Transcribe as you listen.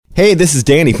Hey, this is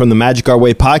Danny from the Magic Our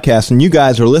Way podcast, and you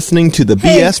guys are listening to the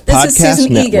BS Podcast This is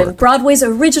Susan Network. Egan, Broadway's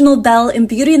original Belle in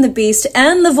Beauty and the Beast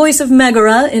and the voice of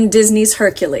Megara in Disney's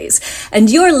Hercules. And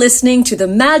you're listening to the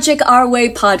Magic Our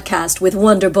Way podcast with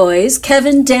Wonder Boys,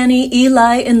 Kevin, Danny,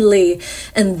 Eli, and Lee.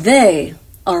 And they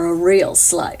are a real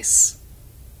slice.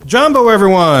 Jumbo,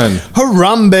 everyone.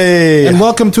 Harambe! And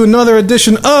welcome to another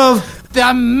edition of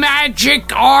The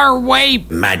Magic Our Way.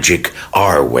 Magic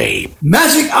Our Way.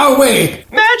 Magic Our Way.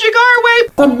 Magic Our Way.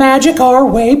 The Magic Our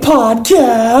Way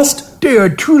podcast. They are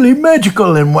truly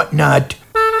magical and whatnot.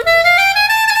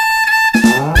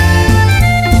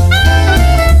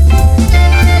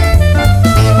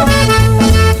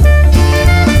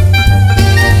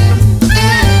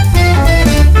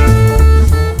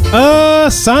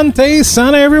 Asante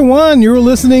Sana, everyone. You're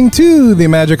listening to the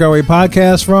Magic Our Way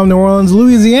podcast from New Orleans,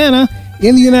 Louisiana,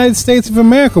 in the United States of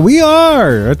America. We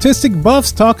are artistic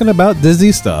buffs talking about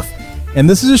Disney stuff. And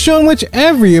this is a show in which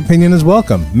every opinion is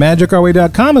welcome.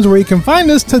 MagicOurWay.com is where you can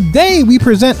find us. Today, we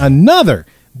present another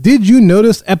Did You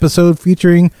Notice episode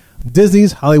featuring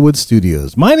Disney's Hollywood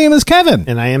Studios. My name is Kevin.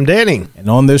 And I am Danny. And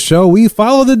on this show, we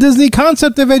follow the Disney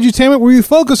concept of edutainment where we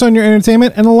focus on your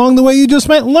entertainment, and along the way, you just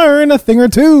might learn a thing or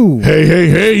two.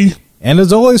 Hey. And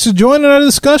as always, to join in our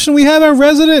discussion, we have our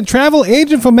resident travel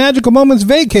agent for Magical Moments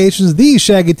Vacations, the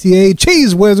Shaggy TA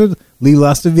Cheese Wizard, Lee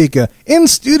Lastavica, in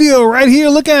studio right here.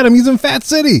 Look at him. He's in Fat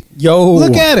City. Yo.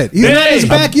 Look at it. He's in his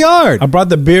backyard. I brought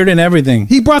the beard and everything.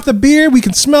 He brought the beard. We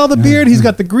can smell the beard. He's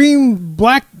got the green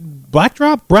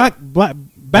backdrop?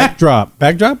 Backdrop?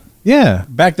 Yeah.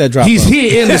 Back that drop. He's up.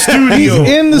 here in the studio. He's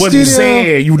in the What studio. you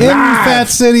saying? You in live. Fat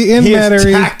City, in He is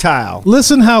Metairie. tactile.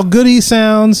 Listen how good he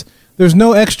sounds. There's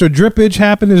no extra drippage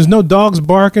happening. There's no dogs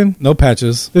barking. No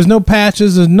patches. There's no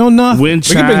patches. There's no nothing. Wind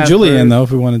We can bring chimes, Julia in, bird. though,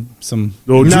 if we wanted some.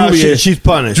 No, No, Julia. she's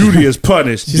punished. Julia's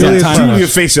punished. She's on timeout. Julia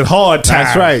facing hard times.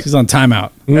 That's right. She's on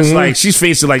timeout. That's like she's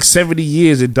facing like 70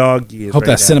 years in dog years. Hope right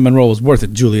that now. cinnamon roll was worth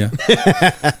it, Julia.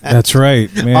 That's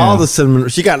right, man. All the cinnamon.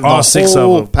 She got All the 6 of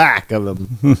whole them. pack of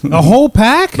them. a whole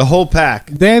pack? The whole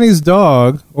pack. Danny's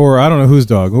dog, or I don't know whose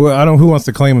dog. I don't know who wants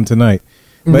to claim him tonight.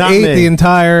 But Not ate me. the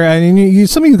entire. I mean,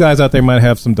 some of you guys out there might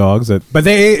have some dogs that, but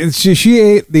they ate. She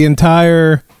ate the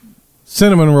entire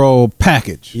cinnamon roll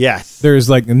package. Yes. There's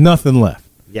like nothing left.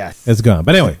 Yes. It's gone.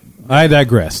 But anyway, I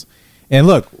digress. And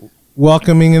look,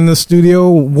 welcoming in the studio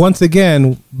once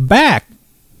again, back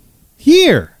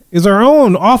here is our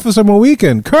own Officer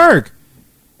Mohican, Kirk.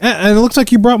 And it looks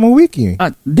like you brought Mohican.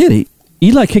 Did he?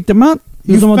 Eli kicked him out.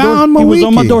 He was You on my found He was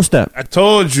on my Mawiki. doorstep. I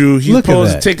told you he's Look at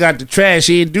supposed to that. take out the trash.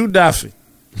 He ain't do nothing.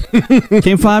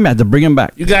 Came find me. I had to bring him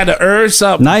back. You got to earn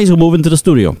something. Now he's gonna move into the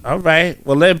studio. All right.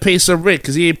 Well, let him pay some rent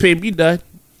because he ain't paid me none.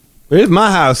 It's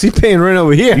my house. He's paying rent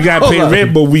over here. You got to Hold pay on.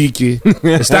 rent, weekend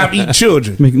and stop eating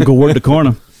children. Make him go work the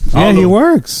corner. Yeah, all he the-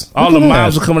 works. All Look the at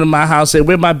moms that. will come into my house and say,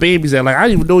 where my babies at? Like, I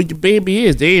don't even know what your baby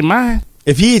is. They ain't mine.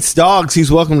 If he eats dogs,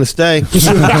 he's welcome to stay.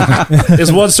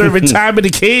 There's one serving time in the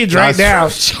cage right now.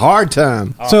 It's hard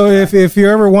time. So if you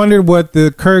ever wondered what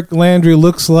the Kirk Landry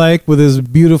looks like with his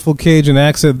beautiful Cajun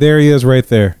accent, there he is right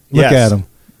there. Look Yes. at him.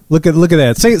 Look at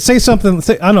that. Say something.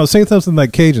 I don't know. Say something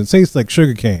like Cajun. Say it's like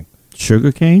sugar cane.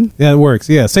 Sugar cane. Yeah, it works.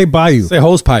 Yeah. Say bayou. Say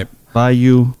hose pipe.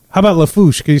 Bayou. How about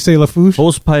Lafouche? Can you say Lafouche?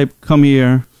 Hose pipe. Come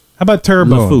here. How about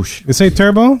Turbone? Lafouche. You say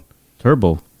Turbone?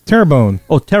 Turbo. Turbone.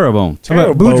 Oh, Terrebonne. How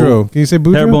about Boudreaux? Can you say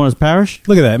Boudreaux? Terrebonne is parish.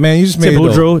 Look at that, man. You just Say made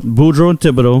it. Boudreaux and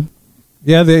Thibodeau.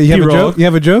 Yeah, you have a Pirogue. joke? You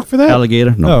have a joke for that?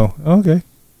 Alligator. No. Oh, okay.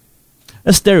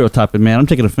 That's stereotyping, man. I'm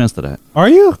taking offense to that. Are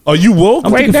you? Are you woke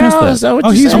I'm right taking offense to now? that. Is that what Oh,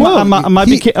 you he's saying?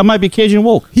 woke. I might be Cajun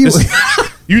woke. He,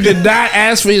 You did not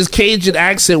ask for his Cajun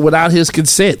accent without his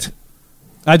consent.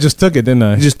 I just took it, didn't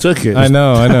I? You just took it. I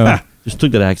know. Just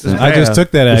took that accent. I just took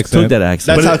that Just accent. took that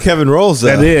accent. That's how Kevin rolls,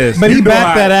 though. That is. But You he know backed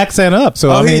how- that accent up, so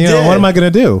Oh, I mean, he you know, did. what am I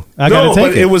going to do? I got No, to but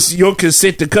take it it. was your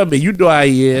consent to come in. You know how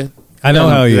he is. I know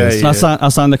how he Yeah, is. yeah. I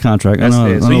signed the contract. That's I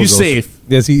know. it. I So know you it goes. safe.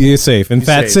 Yes, he is safe. In He's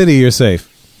Fat safe. City, you're safe.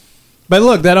 But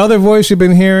look, that other voice you've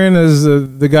been hearing is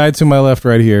the guy to my left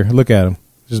right here. Look at him.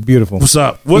 Just beautiful. What's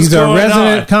up? What's He's going a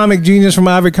resident on? comic genius from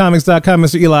ivorycomics.com,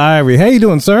 Mr. Eli Ivory. How you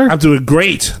doing, sir? I'm doing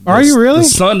great. Are you really? The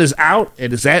sun is out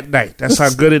and it's at night. That's how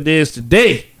good it is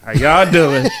today. How y'all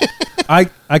doing?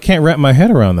 I can't wrap my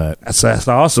head around that. That's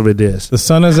how awesome it is. The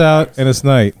sun is out and it's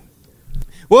night.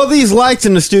 Well, these lights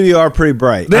in the studio are pretty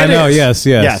bright. That I know, is.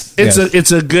 yes.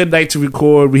 It's a good night to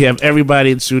record. We have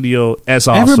everybody in studio. That's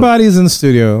awesome. Everybody's in the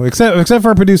studio except for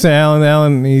our producer Alan.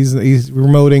 Alan, he's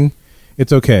remoting.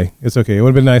 It's okay. It's okay. It would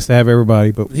have been nice to have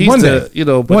everybody, but He's one the, day,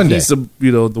 but one he's day.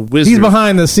 the wizard. He's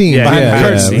behind the scenes. Yeah, Yeah, behind the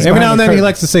curtain. He's Every now behind and the then he curtain.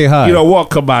 likes to say hi. You know, won't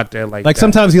come out there like Like that.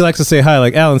 sometimes he likes to say hi.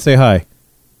 Like Alan, say hi.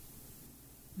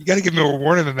 You got to give me more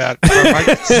warning than that.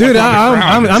 Dude,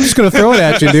 I'm just gonna throw it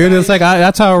at you, dude. It's like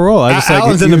that's how I roll. I just like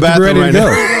Alan's in the bathroom ready to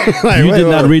right go. now. You did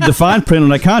not read the fine print on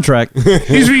that contract.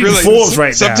 He's reading Really, Forbes right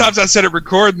now. sometimes I set it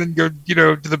record and then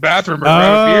go, to the bathroom or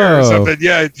grab a beer or something.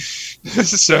 Yeah.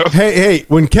 So Hey,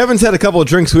 when Kevin's had a couple of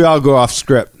drinks, we all go off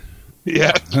script.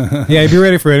 yeah. Yeah, be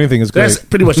ready for anything. It's great. That's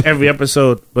pretty much every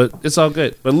episode, but it's all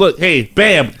good. But look, hey,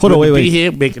 bam. Hold on, good to wait. Be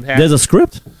here, make it happen. There's a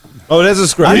script? Oh, there's a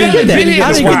script. I didn't get that. been here I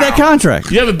in a didn't get that while.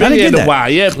 contract. You haven't I been didn't here in get a that. while.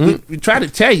 Yeah, we tried to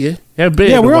tell you. Haven't been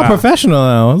Yeah, in a we're all while. professional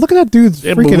now. Look at that dude's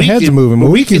Yeah, freaking Malik head's is- moving.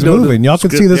 Malik Maliki's know the moving. Y'all can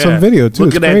see script, this on yeah. video too.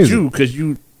 Looking It's at crazy. you because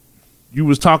you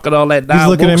was talking all that. He's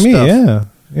looking at me. stuff.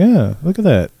 Yeah. Look at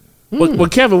that. Well,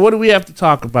 Kevin, what do we have to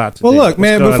talk about today? Well, look, What's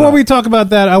man, going before on? we talk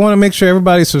about that, I want to make sure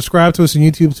everybody subscribe to us on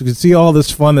YouTube so you can see all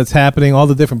this fun that's happening, all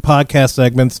the different podcast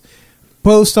segments.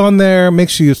 Post on there. Make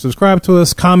sure you subscribe to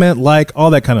us, comment, like, all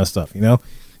that kind of stuff. You know,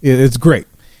 it's great.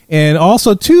 And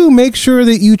also, too, make sure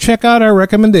that you check out our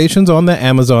recommendations on the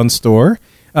Amazon store.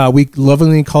 We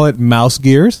lovingly call it Mouse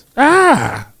Gears.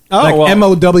 Like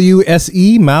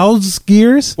MOWSE, Mouse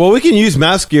Gears. Well, we can use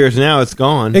mouse gears now. It's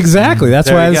gone. Exactly. That's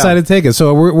There why I you go. decided to take it.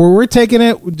 So we're taking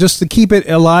it just to keep it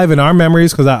alive in our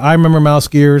memories because I remember Mouse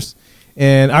Gears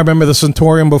and I remember the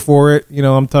Centaurium before it. You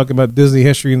know, I'm talking about Disney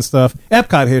history and stuff,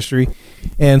 Epcot history.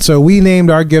 And so we named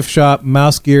our gift shop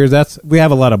Mouse Gears. We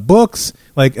have a lot of books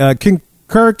like King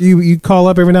Kirk. You call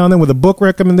up every now and then with a book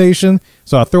recommendation.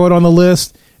 So I'll throw it on the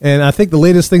list. And I think the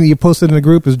latest thing that you posted in the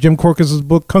group is Jim Corcus's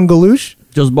book Kungaloosh.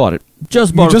 Just bought it.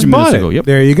 Just You bought it a just few minutes bought it. ago. Yep.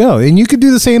 There you go. And you could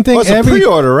do the same thing. Oh, it's a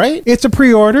pre-order, right? It's a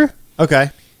pre-order. Okay.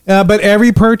 But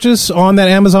every purchase on that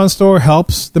Amazon store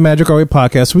helps the Magic Our Way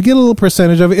podcast. We get a little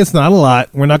percentage of it. It's not a lot.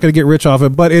 We're not going to get rich off it,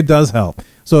 but it does help.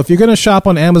 So if you're going to shop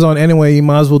on Amazon anyway, you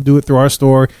might as well do it through our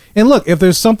store. And look, if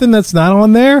there's something that's not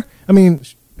on there, I mean,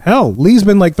 hell, Lee's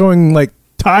been like throwing like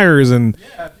tires and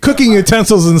cooking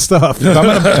utensils and stuff. If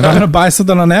I'm gonna buy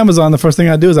something on Amazon, the first thing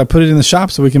I do is I put it in the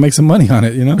shop so we can make some money on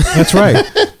it. You know, That's right.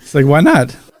 it's like why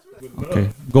not?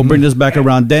 Okay. Go bring this back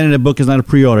around. Danny, the book is not a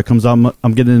pre-order. Comes out.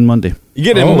 I'm getting it in Monday. You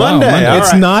get it Oh, wow, Monday. Monday. All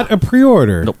It's right. not a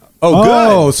pre-order. Nope.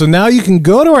 Oh, good. So now you can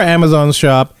go to our Amazon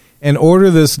shop and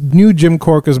order this new Jim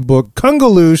Corcus book,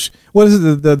 Kungaloosh. What is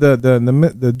it?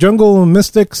 The Jungle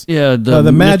Mystics? Yeah,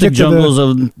 the magic Mystic Jungles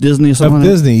of Disney or something. of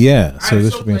Disney. Yeah. So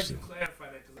this should be interesting.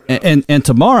 And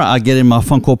tomorrow I get in my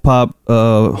Funko Pop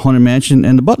Haunted Mansion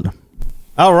and the Butler.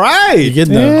 All right. You get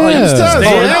the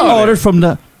Yeah. I ordered from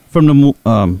the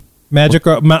Magic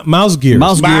Mouse Gears.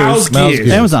 Mouse Mouse Gears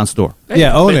Gears. Amazon store.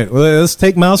 Yeah, own it. Well, let's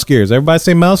take Mouse Gears. Everybody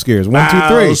say Mouse Gears. 1, 2, 3.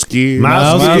 Mouse Gears.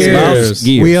 Mouse Mouse Gears.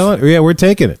 Gears. We own it. Yeah, we're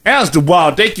taking it. As the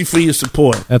wall, thank you for your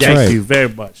support. That's thank right. you very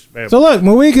much. Very So look,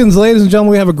 Mohicans, ladies and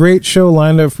gentlemen, we have a great show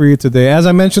lined up for you today. As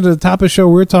I mentioned at the top of the show,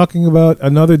 we're talking about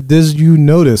another Diz You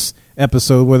Notice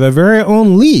episode with our very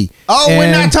own Lee. Oh, we're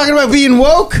And not talking about being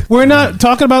woke? we're not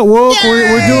talking about woke.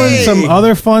 We're doing some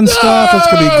other fun stuff. It's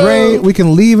going to be great. We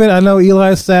can leave it. I know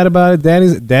Eli's sad about it.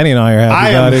 Danny and I are happy I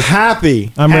about am it.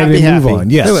 happy. I'm ready to move happy. on.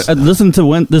 Yes. Listen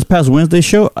to this past Wednesday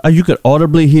show. You could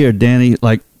audibly hear Danny's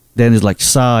like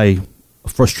sigh,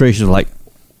 frustration, like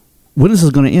when is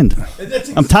this going to end?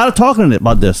 I'm tired of talking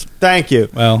about this. Thank you.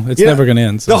 Well, it's You know, never going to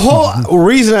end. So. The whole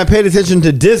reason I paid attention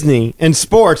to Disney and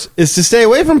sports is to stay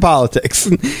away from politics,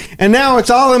 and now it's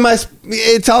all in my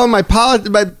politics.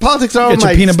 My politics are all in Get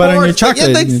my your peanut butter and your sports.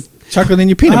 chocolate. Yeah, that's- Chocolate in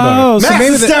your peanut Oh, butter. so mass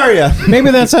maybe hysteria.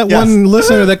 maybe that's that Yes. one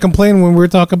listener that complained when we were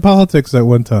talking politics at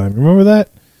one time. Remember that?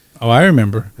 Oh, I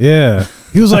remember. Yeah.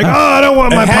 He was like, "Oh, I don't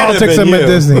want my It had to politics have in been my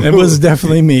you. Disney." It was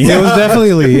definitely me It was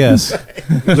definitely Lee. Yes.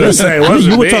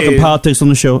 You were talking politics on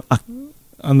the show.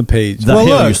 on the page. The Well,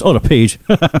 hell look. the page.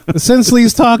 Since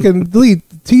Lee's talking, Lee,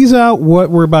 tease out what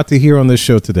we're about to hear on this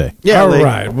show today. Yeah, All Lee.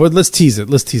 right. Well, let's tease it.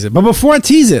 But before I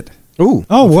tease it, Ooh.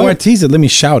 Oh, before I what? tease it, let me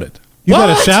shout it. You got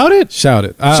to What? shout it? Shout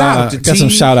it. Shout it, got some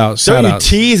tease. shout outs. Don't Shout you outs.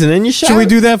 tease and then you shout? Should we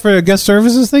do that for a guest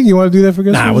services thing? You want to do that for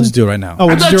guest services? Nah, we'll just do it right now. Oh, I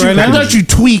we'll just thought, do it you, right I now? thought you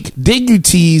tweak, then you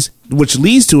tease, which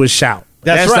leads to a shout.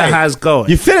 That's right. not how it's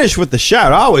going. You finish with the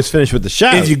shout. I always finish with the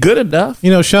shout. if you're good enough, You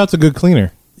know, shout's a good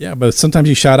cleaner. Yeah, but sometimes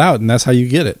you shout out, and that's how you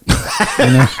get it. You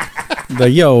know?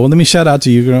 Like, yo, let me shout out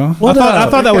to you, girl. I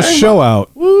thought that was show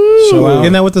out. Show out.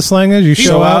 Isn't that what the slang is? You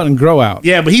Show out and grow out.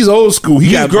 yeah, but he's old school. He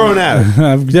He's got grown out.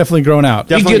 I've definitely grown out. He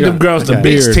Definitely give them girls the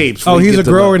Okay. mixtapes. Oh, when he he's get a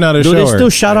the grower, love. not a Do they shower. still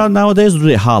shout out nowadays, or do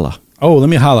they holla? Oh, let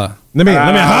me holla. Let me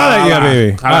holler at you,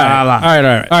 baby. All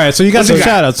right. All right, so you got What's some he got?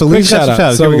 shout outs. So Quick Lee's got some shout-out. shout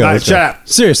outs. So- Here we go. All right, Let's go. shut up.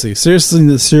 Seriously.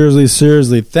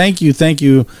 Thank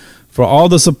you for all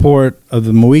the support of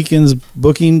the Mohicans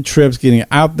booking trips, getting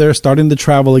out there, starting to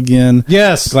travel again.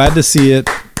 Yes. Glad to see it.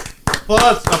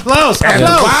 Applause. Wow,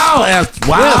 wow. Yes,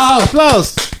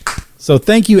 applause. So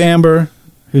thank you, Amber.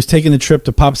 who's taking a trip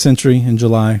to Pop Century in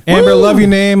July. Amber, love your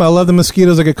name. I love the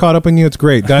mosquitoes that get caught up in you. It's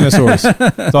great. Dinosaurs.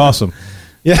 It's awesome.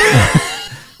 Yeah.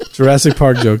 Jurassic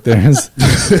Park joke there.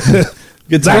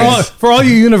 Good For all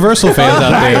you Universal fans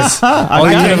out there. All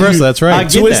you Universal, that's right. I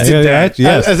get that.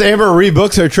 Yes. As Amber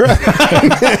rebooks her trip.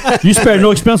 You spare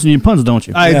no expense on your puns, don't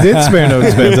you? I did spare no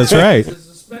expense. That's right.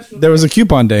 There was a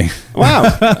coupon day.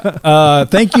 Wow.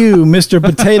 Thank you, Mr.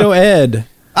 Potato Ed.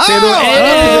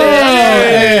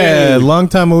 Yeah, long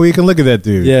time a week. And look at that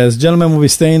dude. Yes, gentlemen will be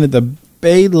staying at the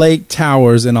Bay Lake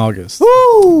Towers in August.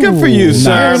 Good for you,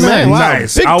 sir. Nice. Man, wow.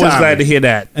 Nice. Big Always time. glad to hear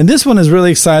that. And this one is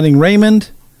really exciting. Raymond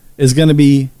is going to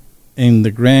be in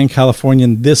the Grand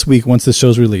Californian this week once the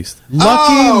show's released.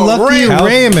 Lucky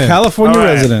Raymond. California All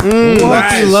right. resident.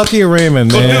 Lucky Raymond,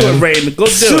 Go man. do it, Raymond. Go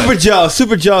do it.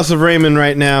 Super jealous of Raymond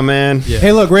right now, man. Yeah.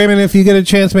 Hey, look, Raymond, if you get a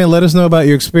chance, man, let us know about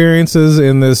your experiences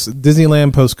in this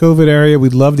Disneyland post-COVID area.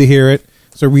 We'd love to hear it.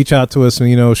 So reach out to us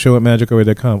and, show at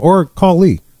magicover.com or call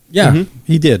Lee. Yeah,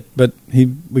 he did, but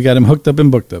we got him hooked up and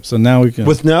booked up. So now we can.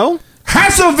 With no?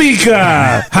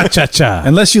 Hasselvika. Ha-cha-cha.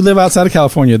 Unless you live outside of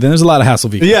California, then there's a lot of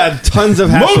Hasselbeak. Yeah, tons of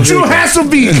Moju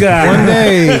Hasselbeak. Hasselvika. One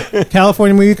day,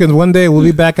 California weekends, one day we'll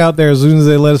be back out there as soon as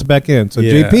they let us back in. So,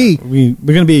 Yeah. JP.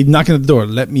 We're going to be knocking at the door.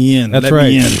 Let me in. That's Let right.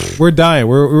 me in. We're dying.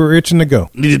 We're itching to go.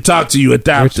 Need to talk to you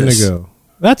about Itching this. to go.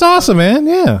 That's awesome, man.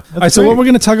 Yeah. All right, so what we're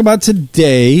going to talk about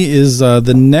today is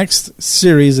the next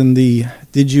series in the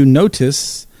Did You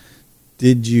Notice?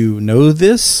 Did You Know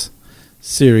This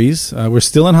series? We're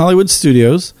still in Hollywood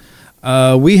Studios.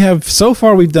 We've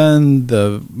done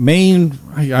the main.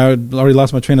 I already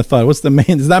lost my train of thought. What's the main?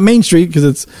 It's not Main Street because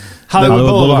it's Hollywood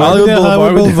Boulevard. Hollywood We did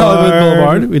Boulevard. We did Hollywood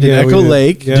Boulevard. We did Yeah, Echo we did.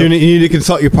 Lake. Yeah. Do you need to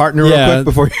consult your partner real Yeah. quick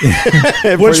before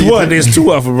you... Which one? There's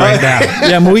two of them right now.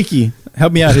 Yeah, Moiki,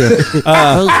 help me out here.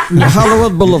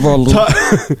 Hollywood Boulevard.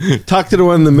 Talk to the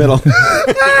one in the middle.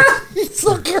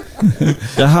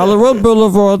 The Hollywood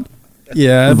Boulevard.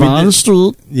 Yeah, Vine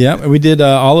Street. Yeah, we did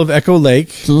all of Echo Lake.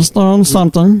 Keystone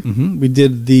something. We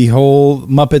did the whole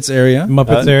Muppets area.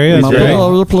 Muppets area. That's Muppet right.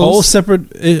 area, please. Whole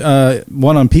separate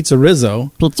one on Pizza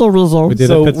Rizzo. Pizza Rizzo. We did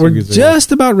So a Pizza we're Rizzo.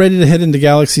 just about ready to head into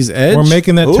Galaxy's Edge. We're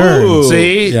making that turn. Ooh.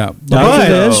 See? Yeah. Galaxy's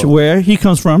But- Edge, where he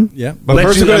comes from. Yeah. But Let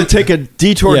first you we're going know- to take a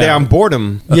detour Yeah. down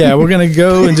Boredom. Yeah, we're going to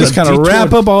go and just kind of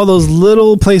wrap up all those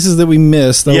little places that we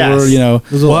missed over, Yes.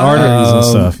 Those little arteries and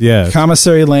stuff. Yeah.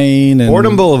 Commissary Lane and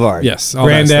Boredom Boulevard. Yes. all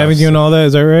Grand that stuff. Avenue and all that.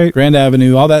 Is that right? Grand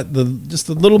Avenue, all that, just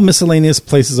the little miscellaneous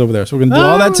places over there. So we're going to do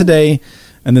all that today.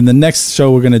 And then the next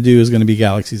show we're going to do is going to be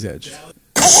Galaxy's Edge.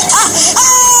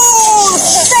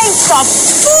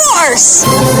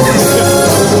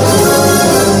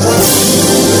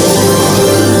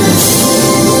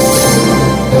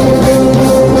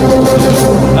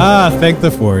 Oh, thank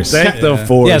the force! Thank the force. Thank the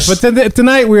force. Yes, but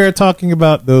tonight we are talking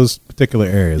about those particular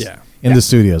areas in the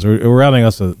studios. We're rounding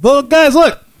us. Well, guys,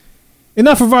 look.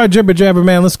 Enough of our jibber jabber,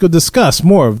 man. Let's go discuss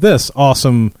more of this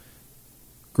awesome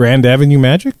Grand Avenue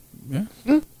magic.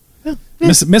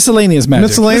 Miscellaneous magic.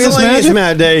 Miscellaneous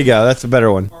magic. There you go. That's a better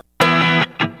one.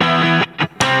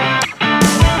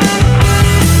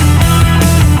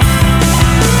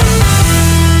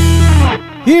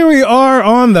 Here we are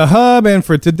on the hub, and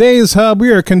for today's hub, we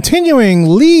are continuing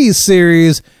Lee's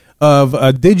series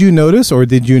of Did You Notice or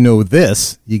Did You Know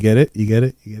This? You get it? You get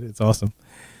it? You get it? It's awesome.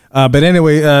 But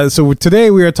anyway, so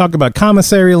today we are talking about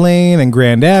Commissary Lane and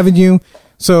Grand Avenue.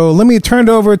 So let me turn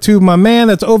it over to my man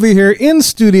that's over here in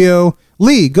studio.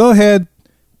 Lee, go ahead.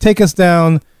 Take us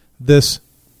down this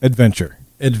adventure.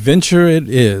 Adventure it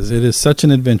is. It is such an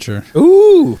adventure.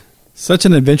 Ooh. Such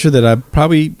an adventure that I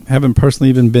probably haven't personally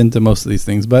even been to most of these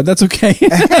things, but that's okay.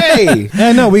 Hey.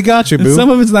 Yeah, no, we got you, And boo.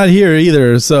 some of it's not here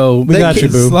either, so We got you,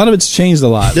 boo. A lot of it's changed a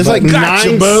lot. There's but- like Gotcha,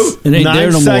 nine, boo. It ain't nine there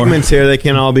no more. segments here. They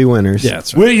can all be winners. yeah,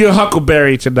 that's right. We're your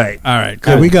Huckleberry tonight. All right,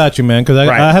 Yeah, cool. we got you, man, because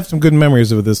Right. I have some good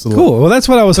memories of this. Little, Cool. Well, that's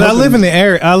what I was. But I hoping. live in the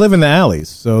area. I live in the alleys,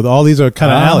 so all these are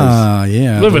kind of alleys. Ah,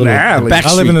 yeah. Live in the little- alley. back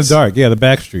I live in the streets. dark. Yeah, the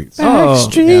back streets. Oh,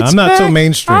 Yeah, I'm not so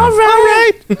mainstream. All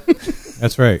right.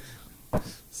 That's right.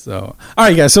 So, all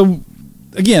right, guys. So,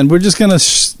 again, we're just gonna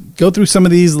go through some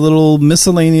of these little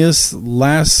miscellaneous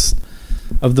last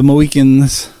of the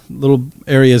Mohicans little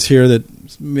areas here that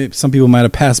some people might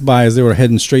have passed by as they were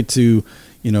heading straight to,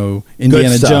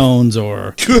 Indiana stuff. Jones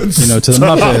or to the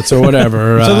Muppets or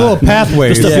whatever. It's a little pathway.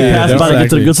 The stuff you Yeah, pass by to get to the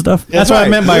exactly. good stuff. That's what I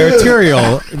meant by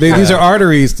arterial. These are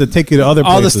arteries to take you to other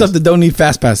places. all the stuff that don't need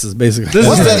fast passes, basically.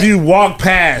 This is if you walk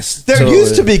past. There So-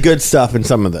 used to be good stuff in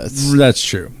some of this. That's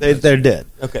true. They're dead.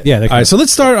 Okay. Yeah. All right, so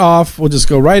let's start off. We'll just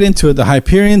go right into it. The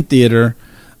Hyperion Theater.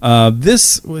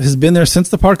 This has been there since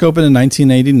the park opened in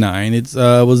 1989. It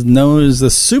was known as the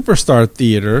Superstar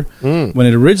Theater when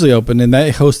it originally opened, and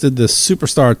they hosted the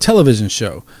Superstar television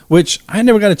show, which I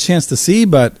never got a chance to see,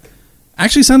 but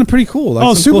actually sounded pretty cool.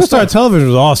 Like Superstar television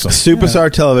was awesome.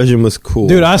 Superstar television was cool.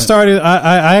 Dude,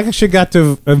 I actually got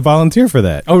to volunteer for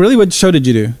that. Oh, really? What show did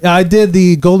you do? I did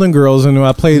the Golden Girls, and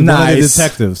I played one of the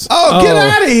detectives. Oh, get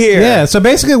out of here. Yeah, so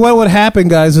basically what would happen,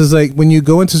 guys, is like when you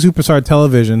go into Superstar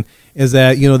television, is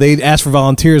that, they'd ask for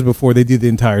volunteers before they did the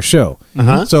entire show.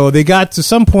 So they got to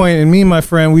some point, and me and my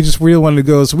friend, we just really wanted to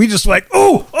go, so we just like,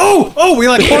 we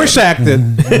like horse acted.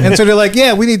 And so they're like,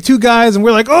 yeah, we need 2 guys, and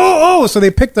we're like, so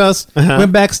they picked us,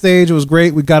 went backstage, it was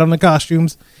great, we got on the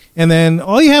costumes, and then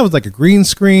all you had was like a green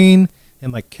screen,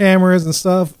 and like cameras and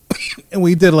stuff, and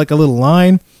we did like a little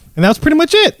line, and that was pretty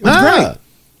much it. It was great.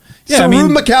 Yeah, so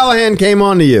Rue McCallaghan came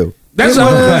on to you. I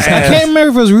can't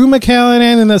remember if it was Rue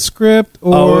McCallaghan in the script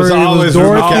or it was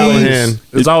Dorothy.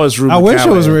 It's always Rue McCallaghan. I wish it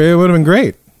was. It would have been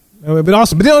great. It would have been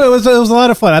awesome. But it was a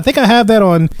lot of fun. I think I have that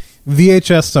on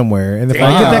VHS somewhere, and if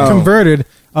I get that converted,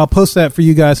 I'll post that for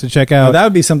you guys to check out. That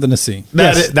would be something to see.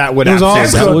 That would awesome.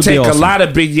 It's going to take awesome. a lot of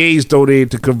beignets, though,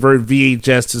 to convert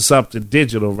VHS to something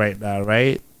digital right now,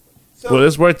 right? Well,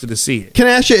 it's worth it to see it. Can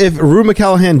I ask you, if Rue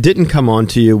McCallaghan didn't come on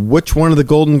to you, which one of the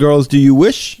Golden Girls do you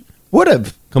wish would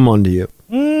have come on to you?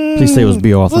 Please say it was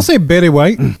Bea Arthur. Let's say Betty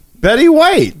White. Betty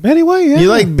White. Betty White, yeah. You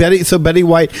like Betty? So Betty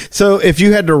White. So if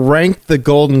you had to rank the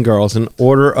Golden Girls in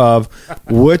order of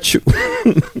which...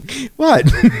 what?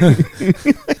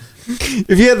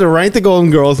 If you had to rank the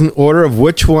Golden Girls in order of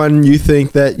which one you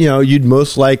think that, you'd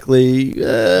most likely...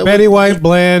 Betty White,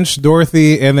 Blanche,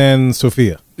 Dorothy, and then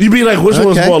Sophia. You mean like which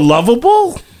one's more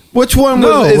lovable? Which one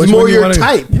is more your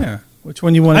type? Yeah. Which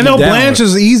one you want to I know Blanche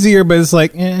is easier, but it's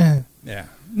like, Yeah.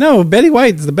 No, Betty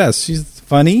White is the best. She's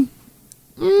funny.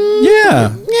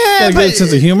 Yeah. Got a good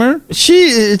sense of humor.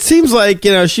 It seems like,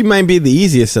 she might be the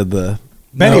easiest of the...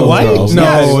 Betty White? Girls.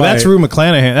 No, that's Rue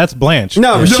McClanahan. That's Blanche.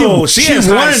 No, she wanted has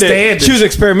high standards. She was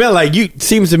experimental. Like,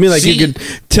 seems to me like you could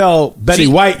tell Betty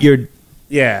White you're...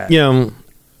 Yeah. No,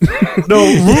 Rue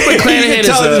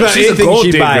McClanahan she's a gold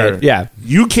digger. Yeah.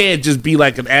 You can't just be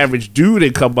like an average dude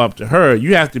and come up to her.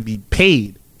 You have to be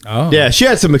paid. Oh. Yeah, she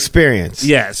had some experience.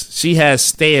 Yes, she has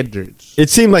standards. It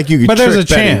seemed like you could trick Betty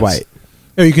chance. White.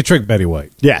 Oh, you could trick Betty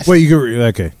White. Yes. Well, you could...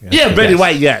 Okay. Yeah, Betty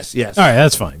White, yes. All right,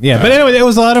 that's fine. Yeah, but anyway, it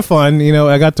was a lot of fun.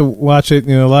 I got to watch it.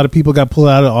 A lot of people got pulled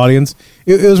out of the audience.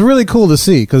 It was really cool to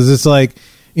see because it's like,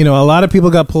 a lot of people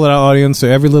got pulled out of the audience, so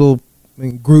every little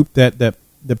group that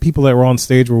the people that were on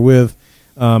stage were with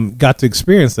got to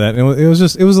experience that. And it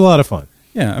was a lot of fun.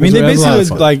 Yeah, I mean, they basically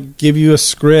would like give you a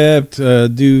script,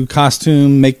 do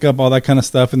costume, makeup, all that kind of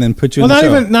stuff, and then put you in the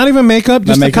show. Not even makeup,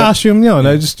 just the costume.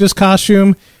 Just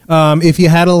costume. If you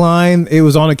had a line, it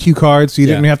was on a cue card, so you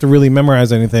didn't have to really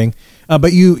memorize anything.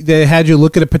 But they had you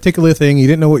look at a particular thing. You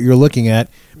didn't know what you were looking at.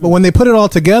 But when they put it all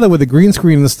together with the green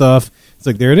screen and stuff, it's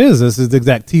like, there it is. This is the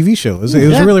exact TV show. It was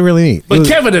really, really neat. But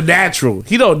Kevin a natural.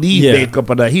 He don't need makeup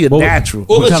or that. He a natural.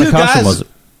 What kind of costume was it?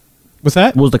 What's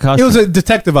that? What was the costume? It was a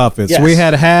detective outfit. Yes. So we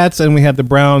had hats and we had the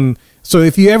brown. So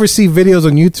if you ever see videos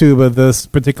on YouTube of this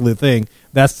particular thing,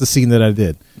 that's the scene that I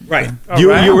did. Right.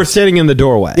 You were sitting in the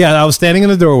doorway. Yeah, I was standing in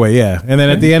the doorway. Yeah, and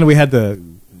then at the end we had to,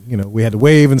 we had to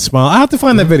wave and smile. I have to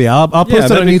find that video. I'll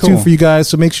post it on YouTube for you guys.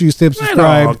 So make sure you stay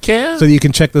subscribed so that you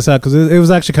can check this out because it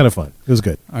was actually kind of fun. It was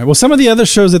good. All right. Well, some of the other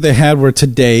shows that they had were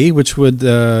today, which would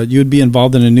you would be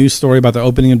involved in a news story about the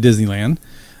opening of Disneyland.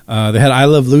 They had I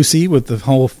Love Lucy with the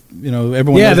whole,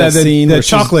 everyone knows that scene. The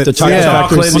chocolate. The chocolate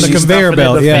factory. On the conveyor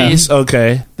belt, yeah. Face.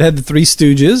 Okay. They had the Three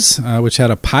Stooges, which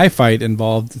had a pie fight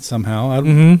involved somehow.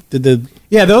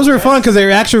 Yeah, those were fun because they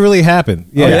actually really happened.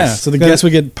 Yeah. Oh, yeah. So the guests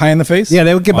would get pie in the face? Yeah,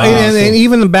 they would get and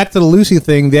even back to the Lucy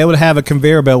thing, they would have a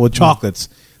conveyor belt with chocolates.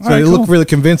 So it looked really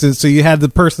convincing. So you had the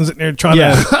person sitting there trying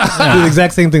to do the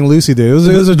exact same thing Lucy did. It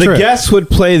was a trip. The guests would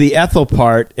play the Ethel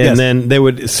part, and then they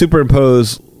would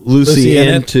superimpose Lucy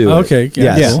into it. Okay.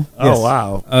 Yes. Cool. Oh,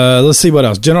 wow. Let's see what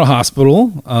else. General Hospital,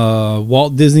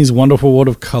 Walt Disney's Wonderful World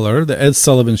of Color, The Ed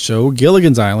Sullivan Show,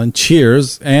 Gilligan's Island,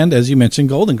 Cheers, and, as you mentioned,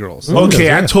 Golden Girls.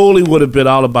 Okay, I totally would have been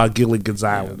all about Gilligan's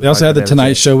Island. They also had The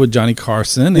Tonight Show with Johnny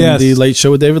Carson and The Late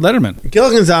Show with David Letterman.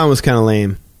 Gilligan's Island was kind of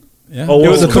lame. Yeah. Oh, it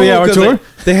was a 3-hour tour?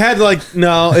 They had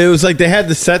it was like they had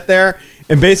the set there,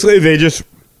 and basically they just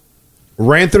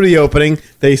ran through the opening.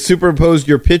 They superimposed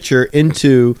your picture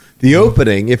into the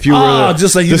opening. If you were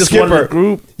just like you the just skipper. wanted a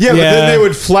group. Yeah, but then they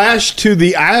would flash to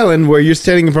the island where you're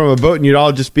standing from a boat, and you'd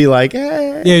all just be like,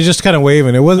 "Eh." Yeah, just kind of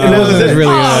waving. It wasn't really.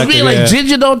 I mean, like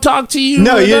Ginger don't talk to you.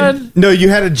 No, you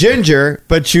had a Ginger,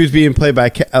 but she was being played by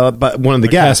one of the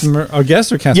guests.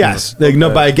 Guest or cast Yes, member?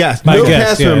 no, by a guest. By No a guest,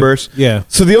 cast yeah. members. Yeah.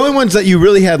 So the only ones that you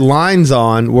really had lines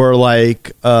on were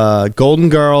like Golden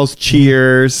Girls,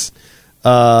 Cheers,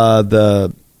 Carson.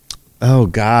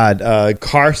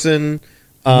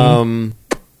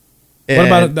 What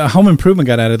about the Home Improvement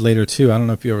got added later too? I don't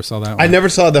know if you ever saw that one. I never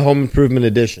saw the Home Improvement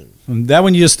edition. That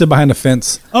one you just stood behind a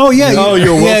fence. Oh yeah. Oh,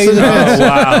 you're Wilson. Yeah,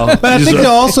 wow. But I think they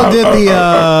also did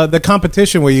the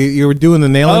competition where you were doing the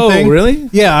nailing thing. Oh, really?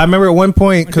 Yeah, I remember at one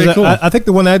point because Okay, cool. I think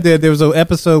the one I did, there was an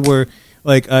episode where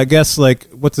I guess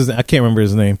what's his? I can't remember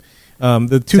his name.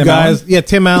 The two Tim guys, Allen?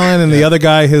 Tim Allen and the other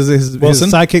guy, his Wilson?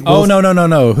 sidekick. Oh, Wilson.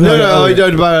 no. Who? No, you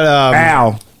talked about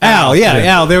Al,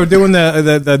 Al. They were doing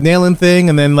the nailing thing,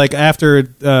 and then after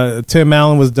Tim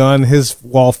Allen was done, his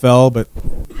wall fell, but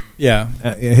Yeah.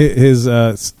 his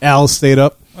Al stayed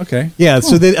up. Okay. Yeah,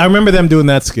 so I remember them doing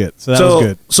that skit, so that was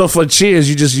good. So for Cheers,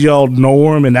 you just yelled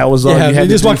Norm, and that was all Yeah, you had they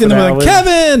to just do walked for in there that like, one?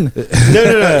 Kevin!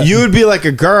 No. You would be like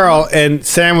a girl, and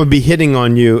Sam would be hitting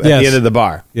on you at Yes. the end of the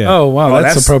bar. Yeah. Oh, wow,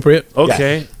 that's appropriate.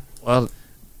 Okay. Well,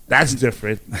 that's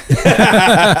different.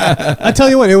 I tell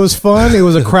you what, it was fun. It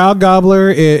was a crowd gobbler.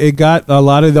 It got a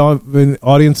lot of the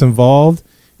audience involved,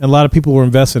 and a lot of people were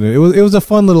invested in it. It was a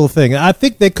fun little thing. I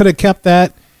think they could have kept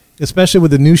that, especially with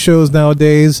the new shows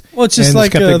nowadays. Well, it's just and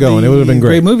like kept it going. It would have been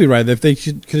great. movie ride. If they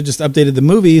could have just updated the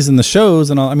movies and the shows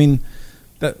and all. I mean,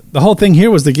 the whole thing here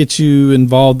was to get you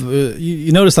involved.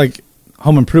 You notice like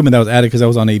Home Improvement that was added because that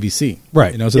was on ABC,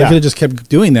 Right. So they could have just kept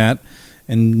doing that.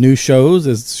 And new shows,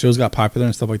 as shows got popular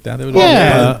and stuff like that. They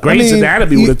would Grey's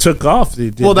Anatomy would have took off.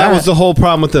 Well, that was the whole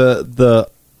problem with the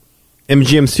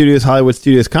MGM Studios, Hollywood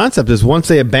Studios concept is once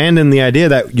they abandoned the idea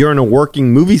that you're in a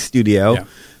working movie studio,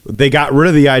 they got rid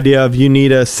of the idea of you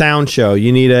need a sound show,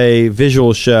 you need a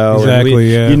visual show.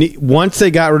 Exactly, once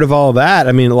they got rid of all of that,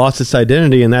 I mean, it lost its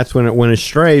identity, and that's when it went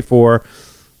astray for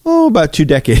about 2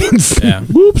 decades. Yeah.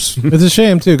 Whoops. It's a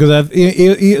shame, too, because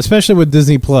especially with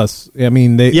Disney Plus, I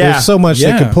mean, there's so much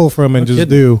they could pull from and just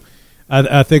do.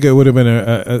 I think it would have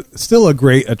been still a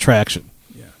great attraction.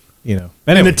 Anyway,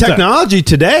 and the technology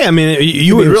today, I mean,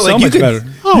 you would really much better.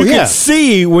 You could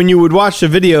see when you would watch the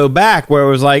video back where it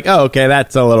was like, oh, okay,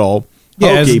 that's a little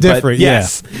hokey, it's different. but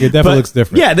yes, it definitely looks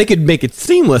different. Yeah, they could make it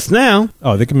seamless now.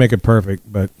 Oh, they can make it perfect,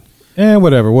 but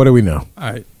whatever. What do we know?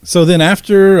 All right. So then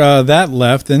after that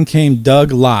left, then came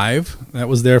Doug Live. That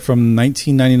was there from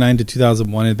 1999 to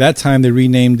 2001. At that time, they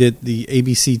renamed it the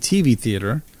ABC TV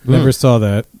Theater. Never saw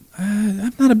that.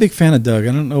 I'm not a big fan of Doug.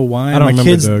 I don't know why. I don't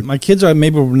remember Doug. My kids are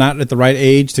maybe not at the right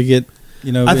age to get,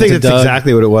 I think that's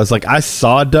exactly what it was. Like, I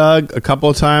saw Doug a couple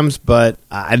of times, but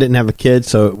I didn't have a kid,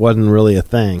 so it wasn't really a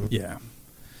thing. Yeah.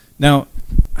 Now,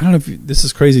 I don't know if this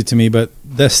is crazy to me, but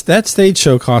that stage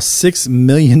show cost $6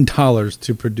 million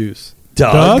to produce.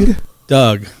 Doug?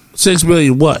 $6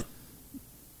 million what?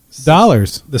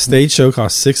 Dollars. The stage show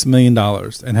cost $6 million,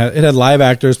 and it had live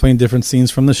actors playing different scenes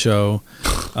from the show.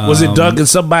 Was it Doug and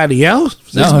somebody else?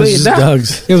 No, it was just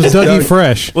Doug's. It was Dougie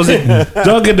Fresh. Was it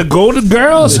Doug and the Golden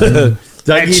Girls?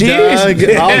 Dougie Cheers?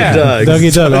 Doug, all the Dougs.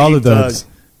 Dougie Doug, all the Dougs.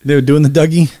 They were doing the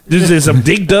Dougie. Is there some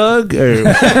Dig Doug? Or?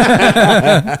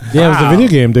 Yeah, it was a video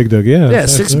game, Dig Dug. Yeah, Yeah,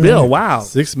 $6 million. Wow,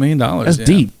 $6 million. that's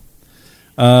deep.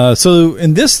 So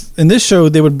in this show,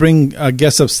 they would bring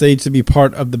guests up stage to be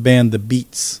part of the band The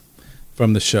Beats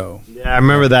from the show. Yeah, I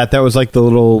remember that. That was like the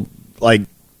little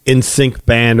NSYNC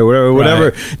band or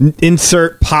whatever.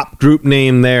 Insert pop group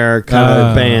name there kind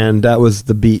of band. That was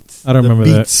The Beats. I don't remember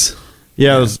Beats. that.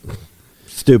 Yeah, it was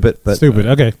stupid. But Stupid.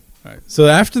 Okay. All right. So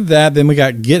after that, then we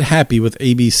got Get Happy with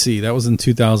ABC. That was in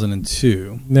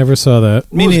 2002. Never saw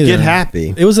that. Me neither. Get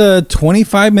Happy. It was a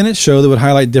 25-minute show that would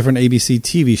highlight different ABC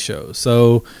TV shows.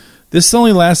 So this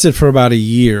only lasted for about a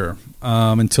year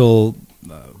until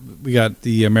we got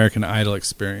the American Idol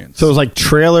experience. So it was like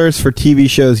trailers for TV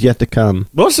shows yet to come.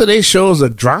 Most of these shows are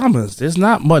dramas. There's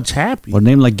not much happy. Well,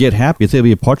 name like Get Happy. It's going to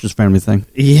be a Partridge Family thing.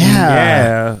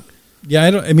 Yeah.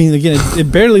 Yeah, I mean, again,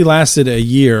 it barely lasted a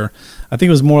year. I think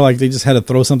it was more like they just had to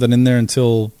throw something in there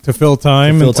until To fill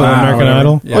time until American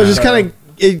Idol. Yeah. Well, just kind of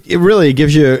it really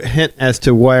gives you a hint as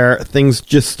to where things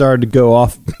just started to go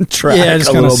off track just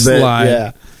a kinda little bit.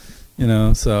 slide.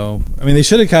 Yeah. So I mean, they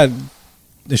should have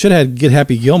had Get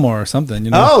Happy Gilmore or something.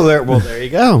 Oh, there you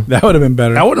go. That would have been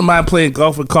better. I wouldn't mind playing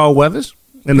golf with Carl Weathers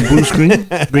and the blue screen,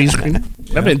 green screen.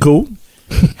 That'd been cool.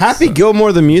 Happy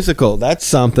Gilmore the musical. That's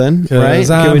something, right? Because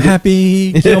I'm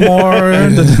Happy Gilmore.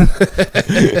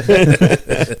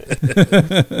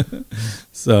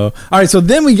 So, all right. So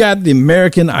then we got the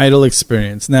American Idol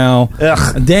experience. Now,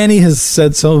 Danny has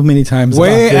said so many times,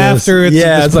 Way about this. after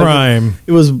its like prime.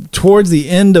 it was towards the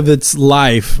end of its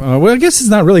life. Well, I guess it's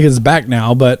not really because it's back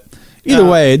now, but either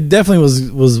way, it definitely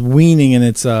was weaning in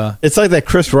its. It's like that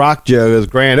Chris Rock joke: is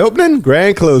grand opening,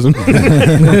 grand closing. Like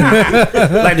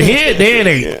the hit,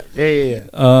 Danny.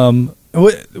 Yeah.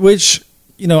 Which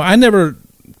I never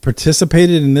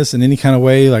participated in this in any kind of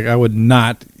way. Like I would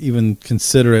not even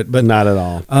consider it, but not at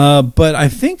all. But I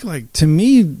think, like, to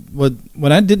me,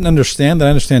 what I didn't understand that I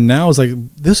understand now is like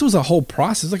this was a whole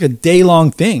process, like a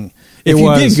day-long thing. If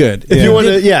you did good, if you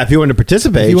wanted to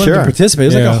participate, if you wanted sure. to participate, it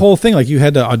was like a whole thing. Like you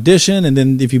had to audition, and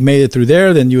then if you made it through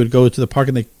there, then you would go to the park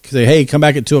and they say, "Hey, come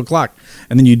back at 2:00,"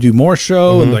 and then you do more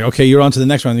show, and like, okay, you're on to the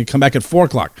next one, and you come back at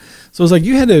 4:00. So it's like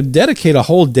you had to dedicate a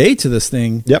whole day to this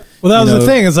thing. Yep. Well, that was the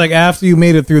thing. It's like after you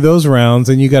made it through those rounds,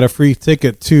 and you got a free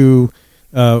ticket to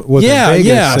Vegas,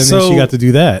 and so then she got to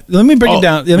do that. Let me break it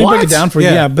down. Let me break it down for you.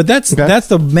 Yeah. Yeah, but that's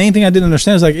the main thing I didn't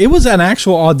understand. Is like it was an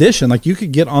actual audition. Like you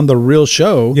could get on the real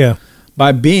show. Yeah.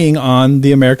 By being on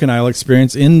the American Idol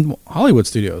experience in Hollywood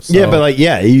studios. So. Yeah, but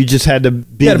you just had to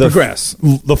be progress.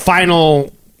 The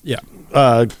final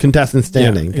contestant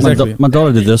standing. Yeah, exactly. My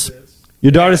daughter did this.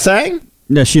 Your daughter sang?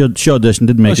 Yeah, she auditioned,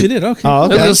 didn't make it. She did, okay. Oh, I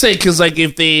okay. was gonna say because like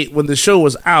when the show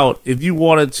was out, if you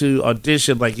wanted to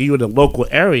audition, like you in the local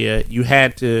area, you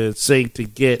had to sing to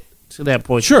get to that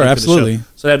point. Sure, to get to the show. absolutely.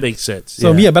 So that makes sense.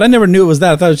 So but I never knew it was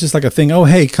that. I thought it was just like a thing. Oh,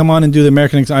 hey, come on and do the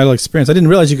American Idol experience. I didn't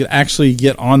realize you could actually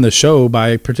get on the show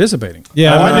by participating.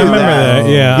 Yeah, I remember that.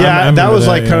 Yeah, that was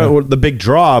like kind of the big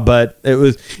draw, but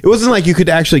it wasn't like you could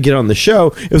actually get on the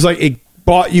show. It was like it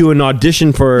bought you an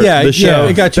audition for the show.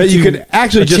 It got you. That you could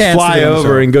actually just fly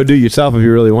over and go do yourself if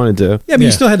you really wanted to. Yeah, but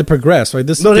you still had to progress, right?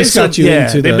 This got you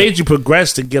into they made you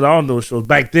progress to get on those shows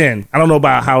back then. I don't know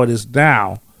about how it is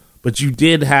now, but you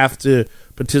did have to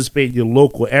participate in your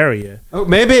local area. Oh,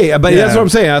 maybe, but that's what I'm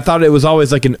saying. I thought it was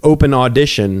always like an open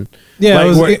audition. Yeah,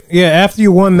 like after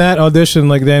you won that audition,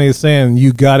 like Danny was saying,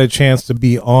 you got a chance to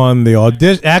be on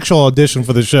the actual audition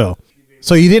for the show.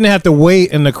 So you didn't have to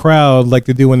wait in the crowd like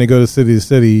they do when they go to city to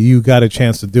city. You got a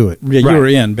chance to do it. Yeah, you were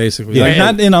in, basically. Yeah. Like,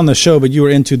 not in on the show, but you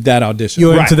were into that audition. You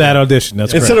were into that audition.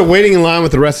 That's instead correct. of waiting in line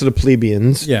with the rest of the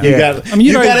plebeians. Yeah. You got.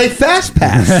 You got a fast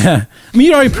pass. I mean,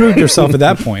 you'd already proved yourself at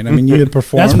that point. I mean, you had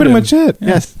performed. That's pretty much it.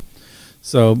 Yes.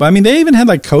 So, but I mean, they even had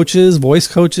like coaches, voice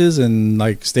coaches, and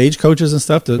like stage coaches and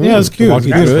stuff. To, Yeah, it was cute. walk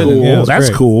you That's through it. cool. And, Yeah, it was That's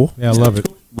great. cool. Yeah, I love it.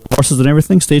 Horses and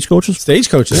everything, stagecoaches.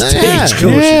 Stagecoaches.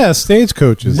 Yeah,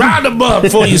 stagecoaches. Round them up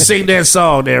before you sing that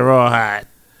song there, Rawhide.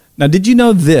 Now, did you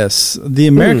know this? The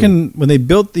American when they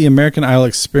built the American Idol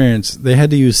experience, they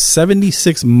had to use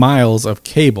 76 miles of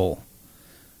cable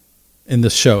in the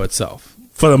show itself.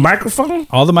 For the microphone?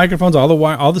 All the microphones, all the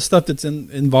wire, all the stuff that's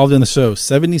involved in the show.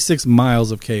 76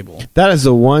 miles of cable. That is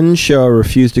the one show I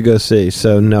refused to go see.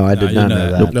 So no, I did not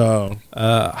know that. No.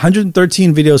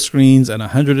 113 video screens and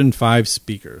 105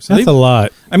 speakers. So That's a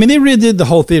lot. I mean, they redid the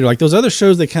whole theater. Like those other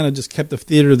shows, they kind of just kept the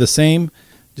theater the same,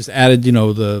 just added,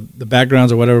 the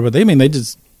backgrounds or whatever. But they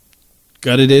just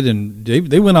gutted it, and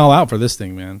they went all out for this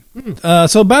thing, man.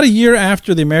 So about a year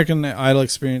after the American Idol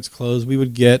experience closed, we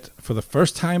would get, for the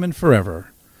first time in forever,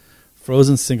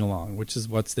 Frozen Sing-Along, which is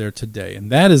what's there today.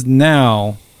 And that is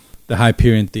now the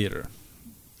Hyperion Theater.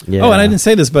 Yeah. Oh, and I didn't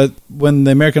say this, but when the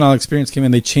American Idol experience came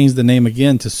in, they changed the name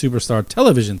again to Superstar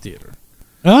Television Theater.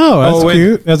 Oh, that's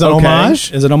cute. As an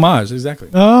homage? As an homage, exactly.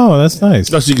 Oh, that's nice.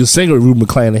 So you can sing with Rue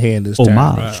McClanahan this time.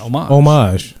 Right, homage.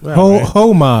 Homage. Homage.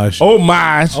 Homage. Oh,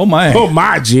 my.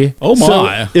 Homage. Oh,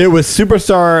 my. So it was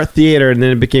Superstar Theater, and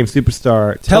then it became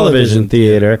Superstar Television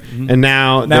Theater, and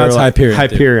now it's Hyperion.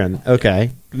 Hyperion. Okay.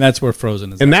 And that's where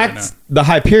Frozen is. And at that's right the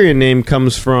Hyperion name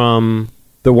comes from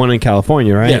the one in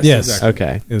California, right? Yes, Yes. exactly.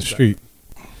 Okay. In the street.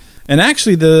 now. And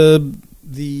actually,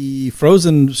 the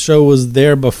Frozen show was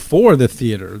there before the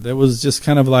theater. There was just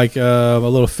kind of like a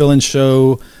little fill-in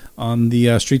show on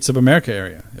the Streets of America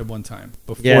area at one time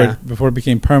before it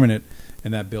became permanent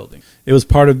in that building. It was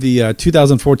part of the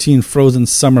 2014 Frozen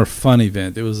Summer Fun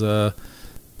event. It was a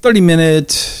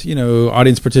 30-minute,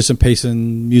 audience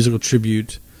participation, musical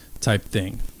tribute type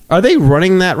thing. Are they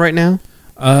running that right now?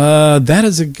 That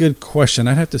is a good question.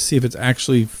 I'd have to see if it's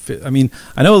actually fit. I mean,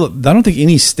 I don't think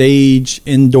any stage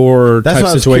indoor That's type why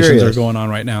I was situations curious. are going on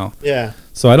right now. Yeah.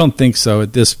 So I don't think so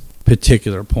at this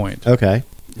particular point. Okay.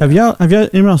 Have y'all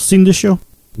anyone else seen this show?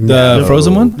 The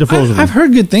Frozen one? The Frozen I've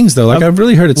heard good things though. Like I've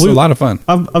really heard it's a lot of fun.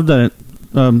 I've done it.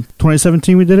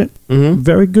 2017 we did it. Mm-hmm.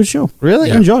 Very good show.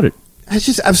 Really? I enjoyed it.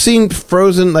 I've seen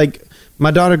Frozen, like,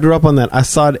 my daughter grew up on that. I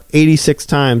saw it 86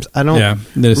 times. I don't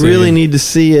really need to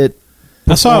see it.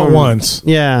 I saw it once.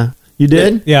 Yeah. You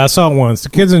did? Yeah, I saw it once. The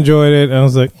kids enjoyed it, and I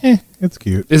was like, it's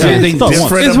cute. Is there anything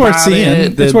different? It's worth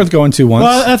seeing. It's worth going to once.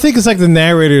 Well, I think it's like the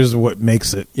narrators is what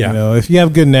makes it. Yeah. You know, if you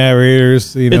have good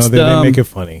narrators, you know, they make it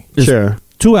funny. Sure.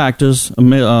 2 actors, a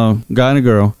guy and a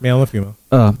girl. Male and female.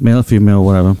 Male and female,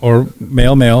 whatever. Or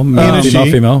male,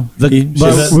 female. But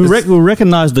we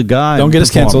recognize the guy. Don't get us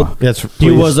canceled. Yes,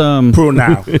 he was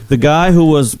now. The guy who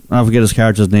was, I forget his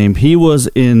character's name. He was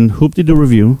in Hoop-Dee-Doo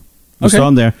Review. We saw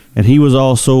him there, and he was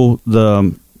also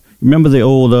remember the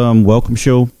old Welcome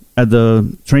show at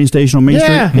the train station on Main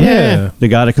Street? Yeah. The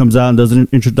guy that comes out and does the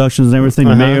introductions and everything.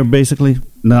 The mayor, basically.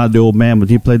 Not the old man, but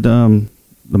he played the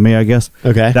mayor, I guess.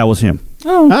 Okay. That was him.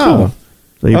 Oh, cool.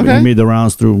 So he made the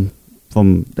rounds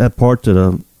from that part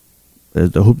to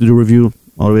the Hoop-Dee-Doo Review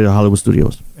all the way to Hollywood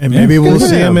Studios. And maybe we'll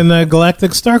see him in the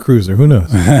Galactic Star Cruiser. Who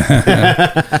knows?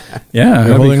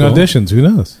 They're holding auditions. Who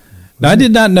knows? Now, I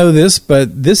did not know this,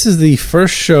 but this is the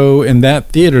first show in that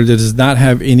theater that does not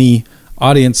have any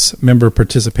audience member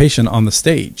participation on the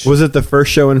stage. Was it the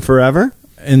first show in forever?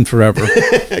 In forever.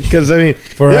 Because, I mean...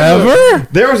 Forever?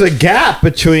 There was a gap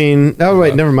between... Oh,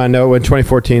 wait, never mind. No, in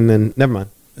 2014, then... Never mind.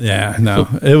 Yeah, no.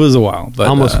 It was a while. But,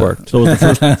 almost worked. So it was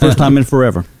the first time in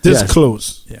forever. This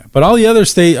close. Yeah, but all the other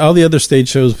stage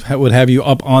shows would have you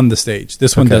up on the stage.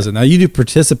 This one doesn't. Now, you do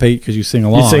participate because you sing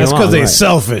along. That's because they're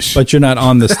selfish. But you're not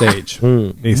on the stage.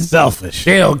 They're selfish.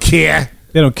 They don't care.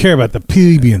 They don't care about the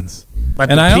plebeians. But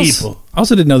the people. I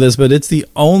also didn't know this, but it's the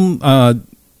only...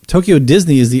 Tokyo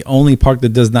Disney is the only park that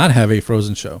does not have a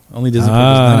Frozen show. Only Disney park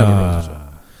does not have a Frozen show.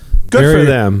 Good for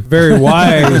them. Very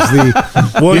wise.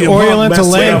 The Oriental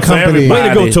Land Company. Way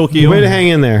to go, Tokyo. Way to hang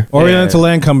in there. Oriental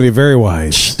Land Company, very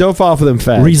wise. Don't fall for them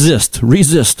fast.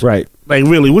 Resist. Right. Like,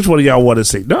 really, which one of y'all want to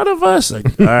see? None of us.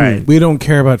 Like, all right. We don't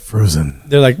care about Frozen.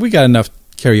 They're like, we got enough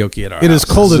karaoke at our house. It is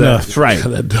cold enough. That's right.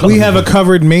 We have a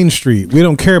covered Main Street. We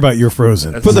don't care about your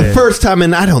Frozen. For the first time,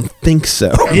 and I don't think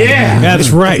so. Yeah.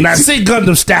 That's right. Now, sing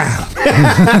Gundam style.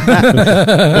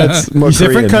 That's more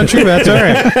different country, but that's all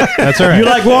right. That's all right.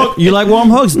 You like warm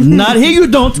hugs? Not here, you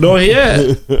don't. No,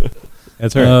 yeah.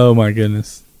 That's all right. Oh, my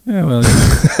goodness. Yeah, well,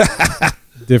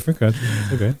 different country.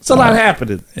 That's okay. It's a lot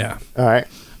happening. Yeah. All right.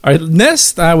 All right,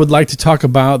 next, I would like to talk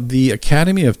about the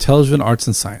Academy of Television Arts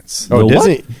and Science. Oh,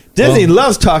 Disney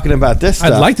loves talking about this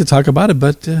stuff. I'd like to talk about it,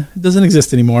 but it doesn't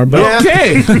exist anymore. But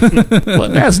Okay. Well,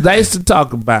 that's nice to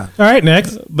talk about. All right,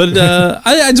 next. But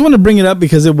I just want to bring it up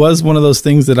because it was one of those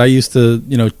things that I used to,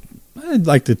 I'd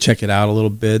like to check it out a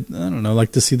little bit. I don't know,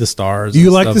 like to see the stars. Do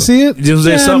you like to see it?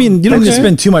 Yeah, I mean, you don't just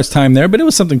spend too much time there, but it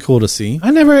was something cool to see.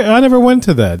 I never went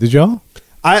to that. Did y'all?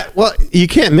 Well, you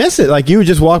can't miss it. Like, you would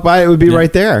just walk by, it would be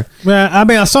right there. Yeah, I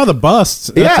mean, I saw the busts.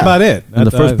 That's about it. And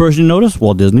the first person you noticed,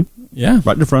 Walt Disney. Yeah.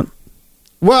 Right in the front.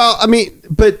 Well, I mean,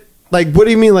 but, like, what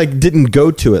do you mean, like, didn't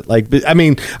go to it? Like, I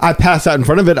mean, I passed out in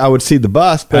front of it, I would see the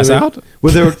bust. Pass out?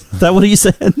 Was there, Is that what he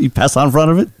said? You pass out in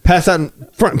front of it? pass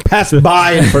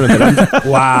by in front of it.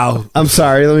 Wow. I'm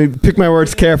sorry. Let me pick my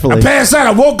words carefully. I passed out.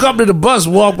 I woke up to the bus,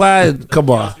 walked by, and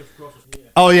come on.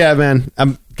 Oh, yeah, man.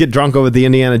 I'm get drunk over the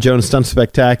Indiana Jones Stunt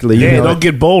Spectacular. You know don't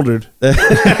get bouldered.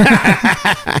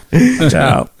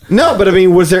 Ciao. No, but I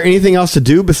mean, was there anything else to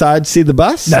do besides see the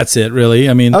bus? That's it, really.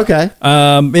 I mean, okay.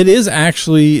 It is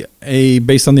actually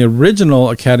based on the original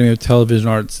Academy of Television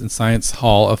Arts and Science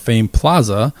Hall of Fame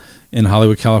Plaza in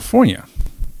Hollywood, California.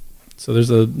 So there's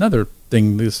another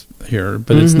thing here,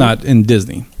 but it's not in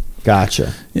Disney.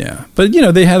 Gotcha. Yeah. But,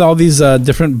 they had all these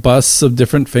different busts of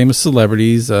different famous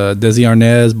celebrities. Desi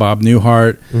Arnaz, Bob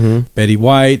Newhart, Betty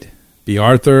White, B.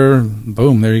 Arthur.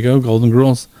 Boom, there you go, Golden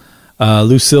Girls.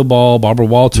 Lucille Ball, Barbara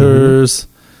Walters,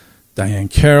 Diane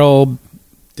Carroll,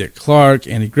 Dick Clark,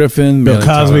 Andy Griffin, Bill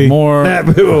Cosby, Moore,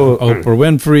 Oprah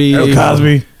Winfrey, Bill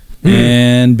Cosby,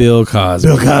 and Bill Cosby.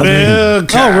 Bill Cosby. Oh,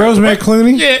 Rosemary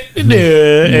Clooney.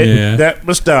 Yeah. That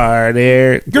was star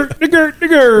there.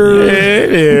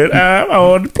 I'm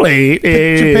on the plate.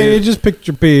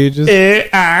 Picture pages.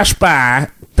 I spy.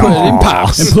 Pudding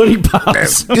Pops. And Pudding Pops.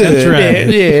 That's good. That's right.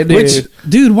 Yeah, Which,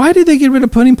 dude, why did they get rid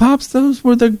of Pudding Pops? Those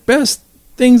were the best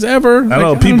things ever. I don't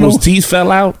know. People's teeth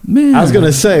fell out. Man. I was going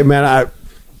to say, man,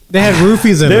 they had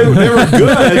roofies in they them. were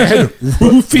good.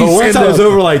 Roofies But once I was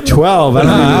over like 12, I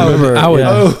don't remember. I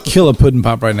would kill a Pudding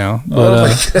Pop right now. But,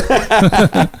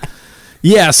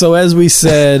 yeah, so as we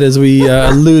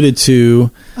alluded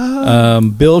to,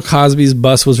 Bill Cosby's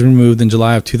bust was removed in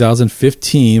July of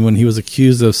 2015 when he was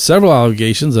accused of several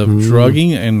allegations of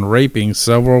drugging and raping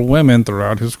several women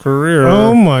throughout his career.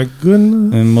 Oh my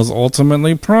goodness! And was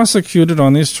ultimately prosecuted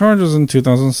on these charges in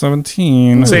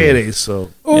 2017. Say it ain't so.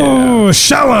 Oh,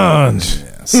 challenge!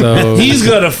 So he's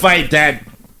gonna fight that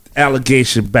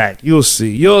allegation back. You'll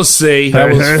see. You'll see. that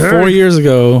was 4 years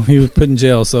ago. He was put in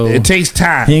jail, so It takes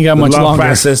time. he ain't got The much long longer.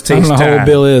 process I takes don't know how time. old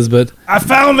Bill is, but I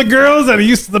found the girls that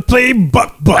used to play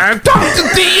buck. I talked to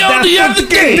Theo the other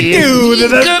day.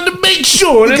 He's gonna make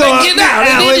sure that I get out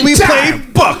at any we time.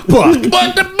 play buck.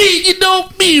 But to me,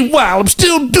 meanwhile, I'm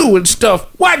still doing stuff.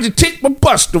 Why'd you take my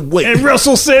bust away? And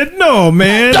Russell said, "No,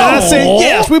 man." No. And I said,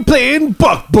 "Yes, we're playing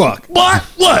buck."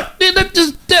 What? Then I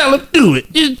just tell him do it.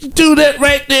 You do that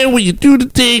right there when you do the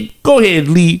thing. Go ahead,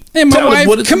 Lee. hey, my Tell him wife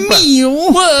what it's Camille.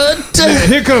 about. What?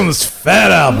 Here comes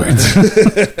Fat Albert.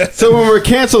 So when we're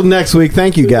canceled next week,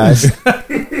 thank you guys.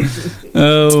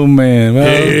 Oh man, well,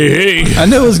 Hey. I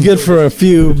know it was good for a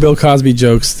few Bill Cosby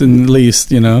jokes, at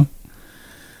least, you know.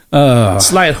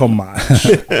 Slight homage.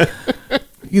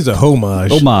 He's a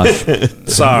homage.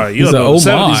 Sorry, you He's don't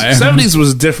know. a oh my. 70s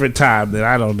was a different time. Then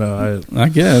I don't know. I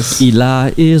guess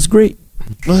Eli is great.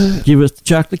 Give us the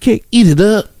chocolate cake. Eat it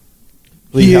up.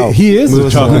 He is a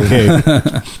chocolate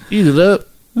cake. Eat it up.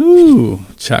 ooh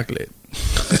chocolate.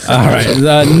 All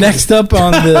right, next up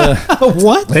on the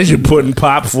What? There's your pudding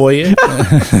pop for you.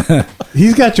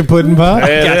 He's got your pudding pop.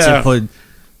 Yeah.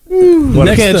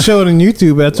 You can't show it on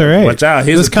YouTube. That's all right. Watch out.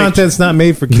 Here's This a picture. content's not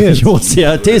made for kids. You want to see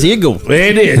how it tastes? Here you go. There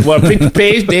it is. Well, pick the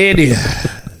page. There it is.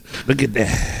 Look at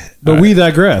that. But we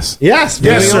digress. Yes,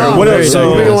 Yes, moving sir. along. What else?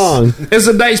 So, moving along. It's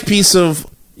a nice piece of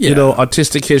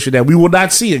artistic history that we will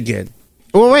not see again.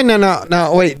 Well, wait,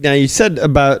 wait. Now you said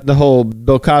about the whole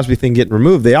Bill Cosby thing getting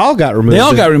removed. They all got removed. They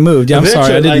all got removed. Yeah, I'm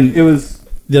sorry, I Eventually, didn't. it was.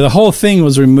 The whole thing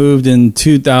was removed in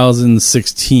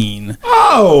 2016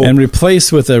 Oh, and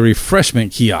replaced with a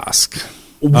refreshment kiosk.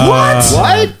 what?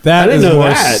 What? That I is didn't know more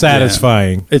that.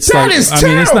 satisfying. It's That like is I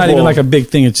mean, it's not terrible. even like a big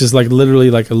thing. It's just like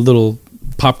literally like a little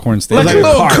popcorn stand. Like a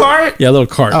little cart? Yeah, a little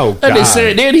cart. Oh, And they God.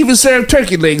 didn't even serve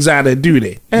turkey legs out of it, do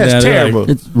they? That's Yeah, they're terrible.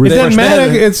 It's It doesn't matter.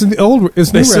 They- It's an old.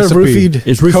 It's They new serve recipe. roofied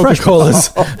It's Coca-Colas.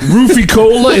 Roofie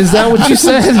Cola, is that what you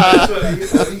said?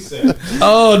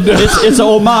 Oh, no. it's an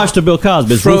homage to Bill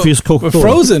Cosby. It's Rufus Coca-Cola.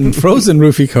 frozen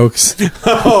roofie cokes.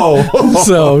 Oh,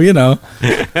 So you know,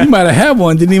 you might have had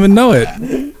one, didn't even know it. I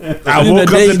And woke up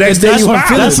the the next day day. you weren't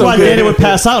feeling That's so why good. Danny would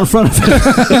pass out in front of him.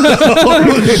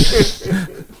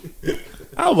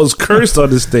 I was cursed on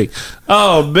this thing.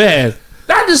 Oh man,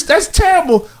 that's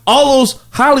terrible. All those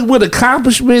Hollywood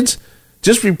accomplishments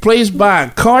just replaced by a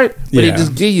cart, but they Yeah.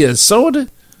 just give you a soda.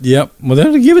 Yep. Well, they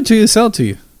don't give it to you; sell it to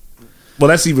you. Well,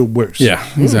 that's even worse. Yeah,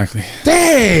 exactly.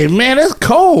 Dang, man, that's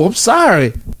cold. I'm sorry.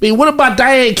 I mean, what about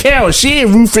Diane Carroll? She ain't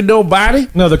roofing nobody.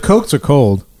 No, the Cokes are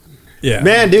cold. Yeah,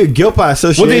 man, dude, Guilt by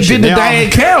Association. What they did to all-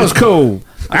 Diane Carroll's cold.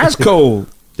 That's cold.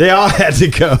 They all had to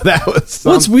go. That was.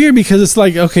 Well, it's weird because it's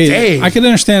like, okay, Dang. I can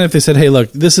understand if they said, hey,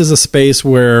 look, this is a space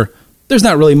where there's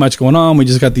not really much going on. We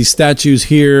just got these statues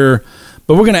here,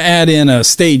 but we're going to add in a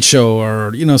stage show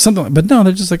or, you know, something. But no,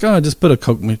 they're just like, oh, just put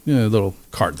a little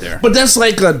cart there. But that's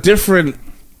like a different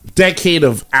decade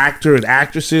of actor and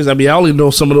actresses. I mean, I only know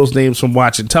some of those names from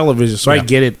watching television, so I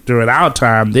get it. During our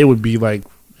time, they would be like,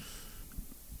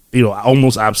 you know,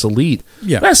 almost obsolete.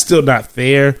 Yeah. That's still not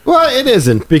fair. Well, it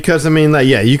isn't because I mean, like,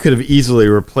 yeah, you could have easily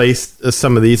replaced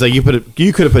some of these. Like, you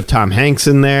could have put Tom Hanks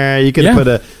in there. You could have put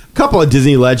a couple of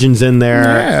Disney legends in there,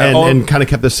 Yeah, and kind of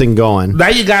kept this thing going. Now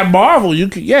you got Marvel. You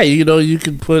could, you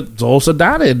could put Zoe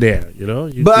Saldana in there. You know,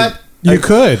 you But You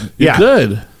could.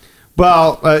 could.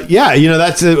 Well, yeah, you know,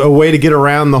 that's a way to get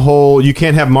around the whole. You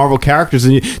can't have Marvel characters,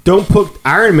 and you don't put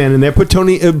Iron Man in there. Put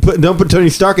Tony. Don't put Tony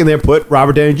Stark in there. Put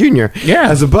Robert Downey Jr.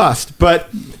 As a bust. But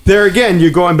there again, you're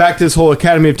going back to this whole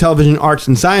Academy of Television Arts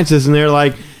and Sciences, and they're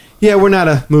like, yeah, we're not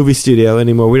a movie studio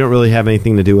anymore. We don't really have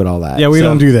anything to do with all that. Yeah, we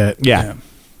don't do that. Yeah,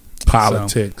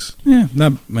 Politics. Yeah,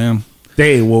 not, man.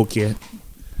 They ain't woke yet.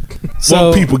 So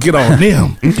Woke people get on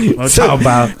them. I'm talking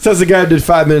about. Says the guy who did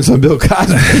 5 minutes on Bill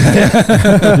Cosby.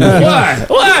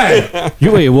 What?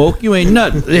 You ain't woke. You ain't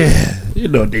nothing. Yeah, you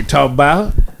know what they talk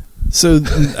about. So,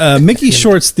 Mickey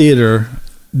Short's Theater,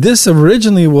 this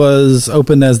originally was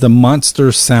opened as the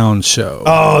Monster Sound Show.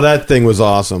 Oh, that thing was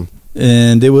awesome.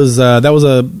 And it was that was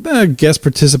a guest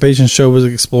participation show. Was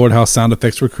explored how sound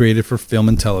effects were created for film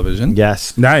and television.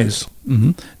 Yes. Nice.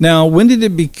 Mm-hmm. Now, when did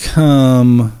it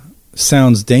become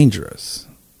Sounds Dangerous?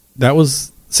 That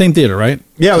was same theater, right?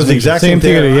 Yeah, it was the exact same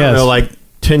theater. Yes. Like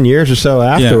 10 years or so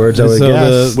afterwards. I would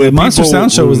guess. The Monster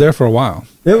Sound Show was there for a while.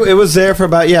 It was there for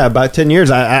about 10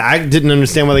 years. I didn't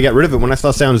understand why they got rid of it. When I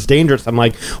saw Sounds Dangerous, I'm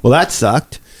like, well, that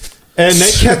sucked. And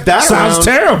they kept that Sounds around.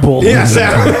 terrible. Yeah,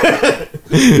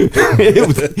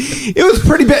 it was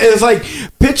pretty bad. It was like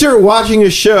picture watching a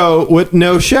show with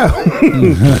no show.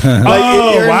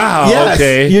 Wow. Yes,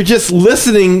 okay. You're just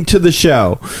listening to the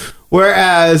show.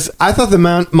 Whereas I thought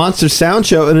the Monster Sound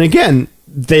Show, and again,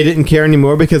 they didn't care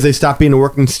anymore because they stopped being a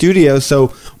working studio. So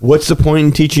what's the point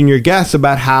in teaching your guests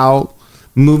about how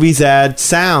movies add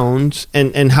sounds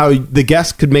and how the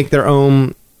guests could make their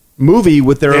own movie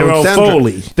with their own soundtrack?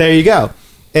 Foley. There you go.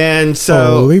 And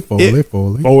so Foley.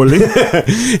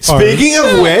 Speaking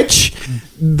of which,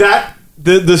 that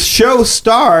the show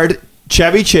starred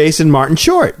Chevy Chase and Martin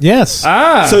Short. Yes.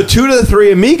 So 2 of the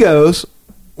 3 amigos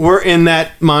were in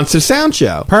that Monster Sound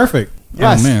Show. Perfect.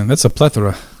 Yes. Oh man, that's a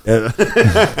plethora.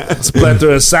 It's a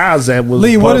plethora of sounds that was.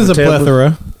 Lee, what is a table.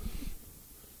 plethora?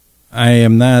 I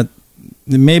am not.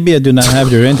 Maybe I do not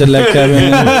have your intellect,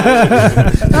 Kevin.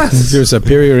 Your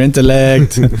superior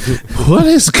intellect. What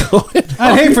is going on?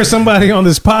 I'd hate for somebody on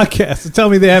this podcast to tell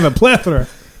me they have a plethora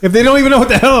if they don't even know what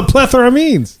the hell a plethora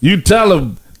means. You tell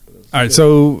them. All right,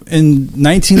 so in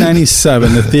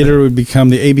 1997, the theater would become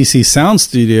the ABC Sound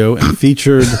Studio and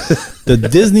featured the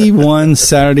Disney One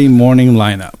Saturday morning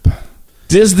lineup.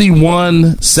 Disney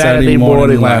One Saturday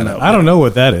morning lineup. I don't know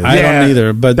what that is. I don't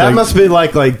either, but that must be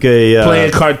like a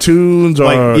playing cartoons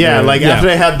or after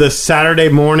they had the Saturday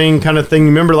morning kind of thing.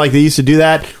 Remember, like they used to do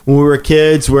that when we were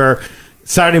kids, where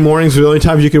Saturday mornings were the only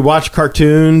times you could watch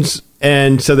cartoons,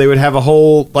 and so they would have a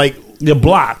whole block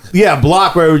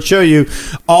where it would show you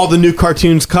all the new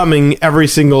cartoons coming every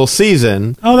single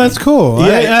season. Oh, that's cool.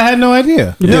 Yeah. I had no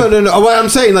idea. No. What I'm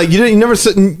saying, you never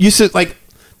used to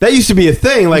that used to be a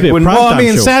thing. Like when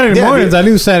Saturday mornings, I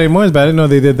knew Saturday mornings, but I didn't know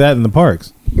they did that in the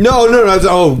parks. No. That's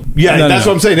what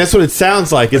I'm saying. That's what it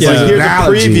sounds like. It's like here's a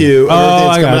preview.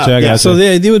 I got you. So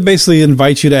they would basically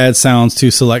invite you to add sounds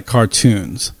to select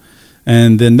cartoons.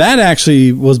 And then that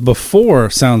actually was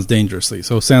before Sounds Dangerously.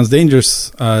 So Sounds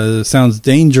Dangerous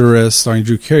starring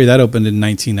Drew Carey, that opened in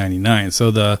 1999.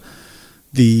 So the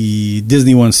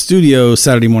Disney One Studio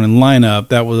Saturday morning lineup,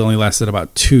 that was only lasted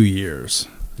about 2 years.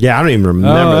 Yeah, I don't even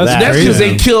remember that. That's because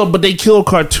they killed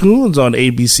cartoons on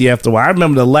ABC after a while. I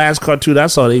remember the last cartoon I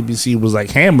saw on ABC was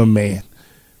like Hammer Man.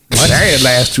 That didn't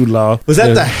last too long. Was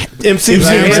that the MC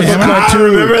Hammer cartoon? I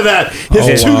remember that.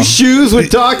 His two shoes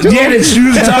would talk to him. Yeah, his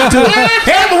shoes would talk to him.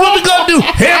 Hammer, what we gonna do?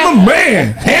 Hammer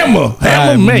Man. Hammer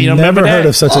Man. You never heard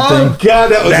of such a thing. Oh,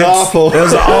 God, that was awful. That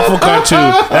was an awful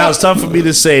cartoon. That was tough for me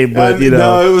to say, but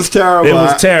No, it was terrible. It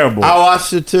was terrible. I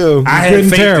watched it too. I had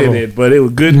faith in it, but it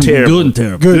was good and terrible. Good and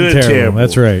terrible. Good and terrible.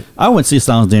 That's right. I went to see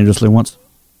Sounds Dangerously once.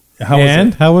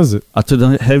 How was it? I took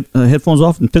the headphones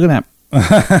off and took a nap.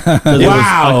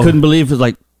 Wow. I couldn't believe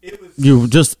you were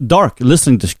just dark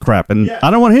listening to crap, and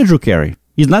I don't want to hear Drew Carey.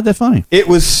 He's not that funny. It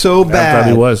was so bad. I thought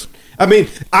he was. I mean,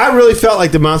 I really felt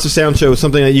like the Monster Sound Show was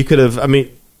something that you could have. I mean,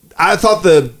 I thought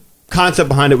the concept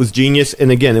behind it was genius,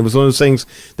 and again, it was one of those things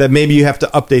that maybe you have to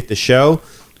update the show,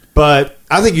 but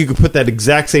I think you could put that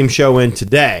exact same show in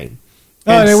today.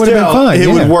 And it would have been fine. It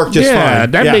would work just fine.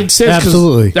 That makes sense.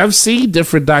 Absolutely. I've seen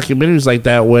different documentaries like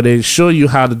that where they show you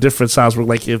how the different sounds work.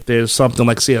 Like if there's something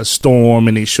like, say, a storm,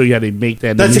 and they show you how they make that.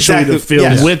 And That's they show you the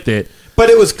film with it. But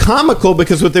it was comical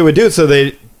because what they would do, so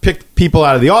they pick people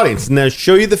out of the audience, and they'll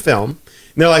show you the film.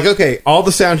 And they're like, okay, all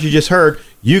the sounds you just heard,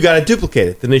 you got to duplicate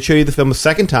it. Then they show you the film a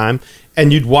second time,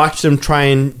 and you'd watch them try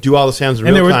and do all the sounds in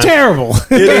real time. And they were terrible.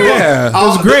 It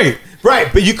was great.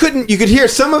 Right, but you could hear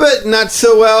some of it not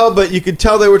so well, but you could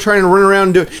tell they were trying to run around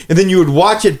and do it. And then you would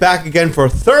watch it back again for a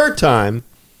third time,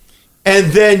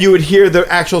 and then you would hear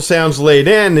the actual sounds laid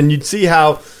in, and you'd see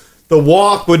how the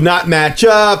walk would not match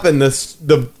up, and the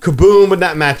kaboom would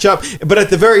not match up. But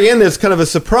at the very end, there's kind of a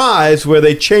surprise where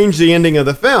they change the ending of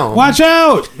the film. Watch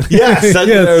out! Yes,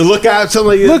 or look out,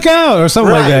 something like look out, or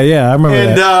something like that. Yeah, I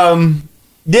remember that. And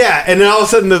and then all of a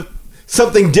sudden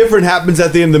something different happens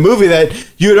at the end of the movie that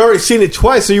you had already seen it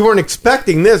twice, so you weren't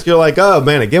expecting this. You're like, oh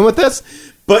man, again with this?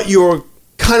 But you were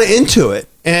kind of into it.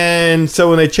 And so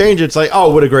when they change it, it's like,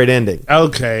 oh, what a great ending.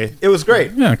 Okay. It was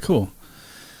great. Yeah, cool.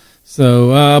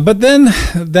 So, but then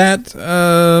that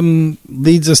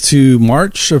leads us to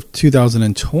March of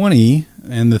 2020,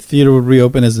 and the theater would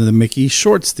reopen as the Mickey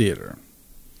Shorts Theater,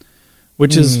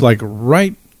 which is like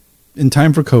right in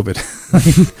time for COVID.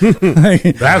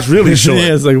 That's really short.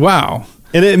 Yeah, it's like, wow.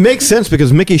 And it makes sense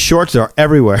because Mickey shorts are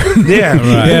everywhere. Yeah, right.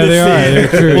 Yeah, they are. They're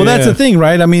true, well, that's the thing,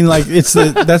 right? I mean, like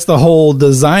that's the whole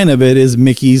design of it is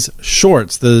Mickey's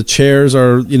shorts. The chairs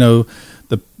are, the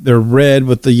They're red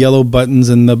with the yellow buttons,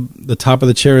 and the top of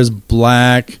the chair is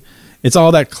black. It's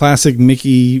all that classic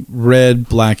Mickey red,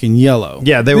 black, and yellow.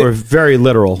 Yeah, they were very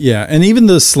literal. Yeah, and even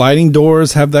the sliding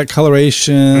doors have that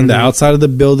coloration. Mm-hmm. The outside of the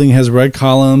building has red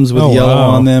columns with yellow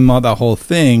on them, all that whole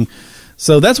thing.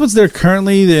 So that's what's there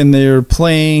currently, and they're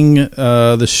playing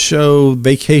the show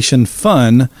Vacation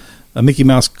Fun, a Mickey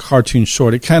Mouse cartoon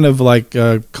short. It kind of like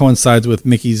coincides with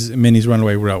Mickey's and Minnie's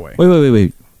Runaway Railway.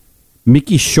 Wait.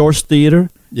 Mickey Shorts Theater?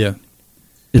 Yeah.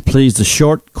 It plays the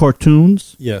short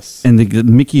cartoons. Yes. And the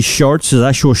Mickey shorts, his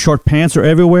actual short pants are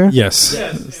everywhere. Yes.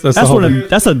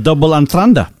 That's a double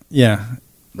entendre. Yeah.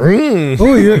 Oh,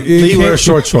 you wear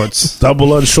short shorts. Double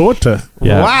unshorter.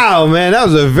 Yeah. Wow, man, that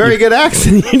was a very good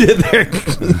accent you did there.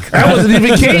 That wasn't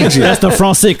even Cajun. That's the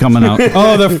Francais coming out.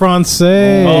 Oh, the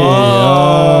Francais.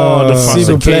 Oh, the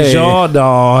Francais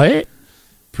Cajun.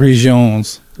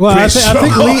 Prisions. Well, I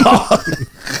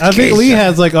think Lee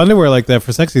has like underwear like that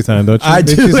for sexy time, don't you? I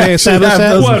do.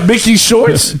 What, Mickey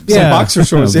shorts? Yeah, boxer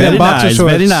shorts. Very boxer nice.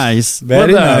 shorts. Very nice.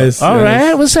 Very nice. All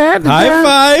right, what's happening? High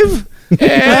five.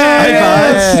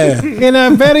 Yeah. In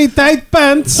a very tight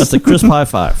pants. That's a crisp high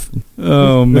five.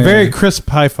 Oh A man, very crisp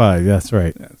high five. That's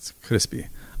right. that's crispy.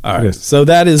 All right, so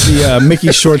that is the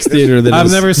Mickey Shorts Theater. That I've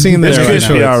is- never seen It's that.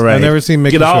 crispy, all right. I've never seen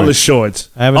Mickey Get all the Shorts. shorts.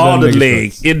 I haven't all done the Mickey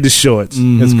legs Shorts. in the shorts.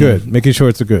 It's good. Mickey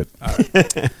Shorts are good.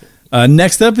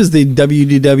 Next up is the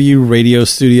WDW Radio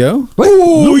Studio.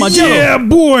 Ooh, yeah,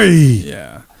 boy.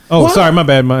 Yeah. Oh, sorry, my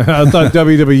bad. I thought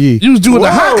WWE. You was doing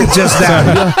the haka just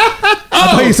now. I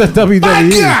thought you said WWE.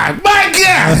 My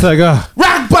I was God. like, oh,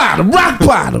 Rock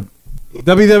bottom.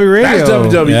 WWE Radio. That's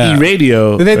WWE Yeah.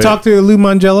 Radio. Did they talk to Lou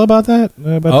Mangello about that?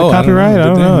 About Oh, the copyright? I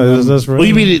don't know. That's Well,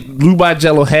 you mean Lou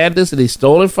Mangello had this and they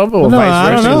stole it from him, or No, vice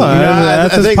I versa? don't know. I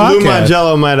That's his think Lou podcast.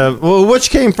 Mangello might have. Well, which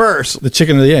came first, The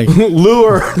chicken or the egg? Lou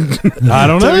or I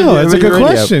don't know. That's a good Radio.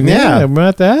 question. Yeah. Yeah, I'm going to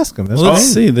have to ask him. That's Well, let's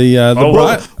see the Oh,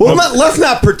 broad- Well, let's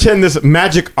not pretend this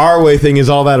Magic Our Way thing is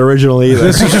all that original either.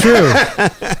 This is true.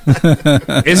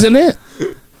 Isn't it?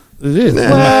 It is.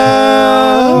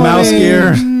 mouse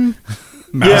gear.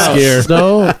 Mouse gear.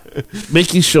 No,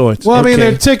 Mickey Shorts. Well, I mean, Okay.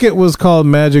 their ticket was called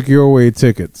Magic Your Way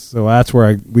Tickets, so that's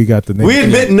where we got the name. We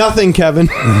admit nothing, Kevin.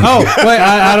 Oh, wait,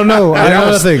 I don't know. I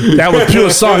know nothing. That was pure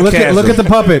sarcasm. Look at the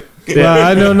puppet.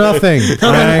 I know nothing.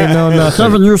 I know nothing.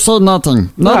 Kevin, you said nothing.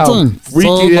 Nothing.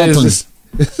 Freaky Said nothing. is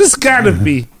this gotta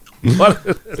be.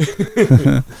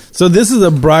 So this is a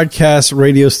broadcast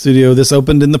radio studio. This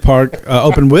opened in the park.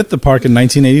 Opened with the park in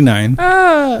 1989.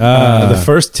 The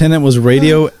first tenant was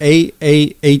Radio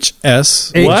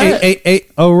AAHS.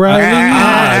 What? O'Reilly.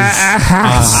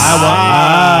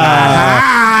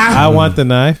 I want the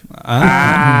knife.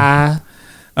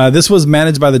 This was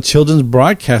managed by the Children's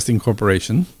Broadcasting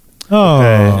Corporation.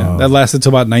 Oh, That lasted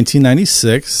till about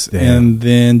 1996, Damn. and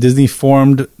then Disney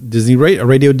formed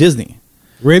Radio Disney.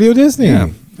 Radio Disney. Yeah.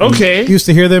 Okay. Used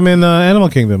to hear them in Animal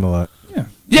Kingdom a lot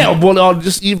Yeah, well, on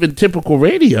just even typical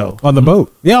radio. on the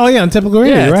boat. Yeah, on typical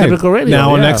radio. Yeah, right. typical radio,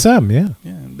 Now on yeah. XM. Yeah.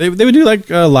 Yeah, they would do like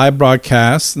live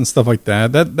broadcasts and stuff like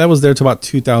that. That was there till about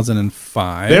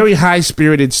 2005. Very high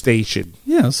spirited station.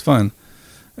 Yeah, it was fun.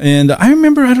 And I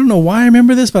remember, I don't know why I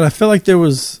remember this, but I felt like there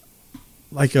was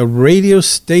like a radio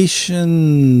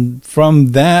station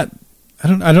from that. I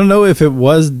don't know if it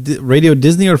was Radio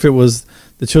Disney or if it was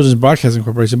the Children's Broadcasting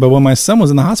Corporation. But when my son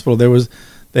was in the hospital,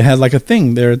 they had like a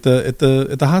thing there at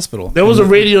the hospital. There was a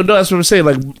radio. No, that's what I'm saying.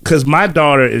 Like, because my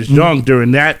daughter is young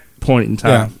during that point in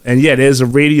time, Yeah. and there was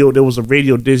a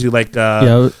Radio Disney. Like,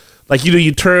 like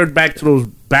you turned back to those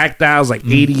back dials, like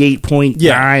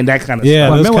 88.9, that kind of Yeah,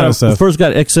 stuff. those Remember kind when of I stuff. first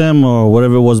got XM or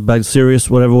whatever it was back, Sirius,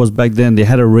 whatever it was back then, they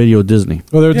had a Radio Disney.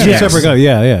 Well, they're two Yes. separate guys.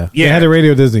 Yeah. They Yeah. had a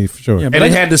Radio Disney for sure. Yeah, And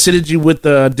it had the synergy with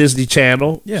the Disney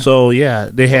Channel. Yeah. So,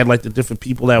 they had like the different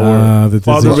people that The were on the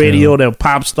Disney radio, Channel. that were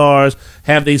pop stars,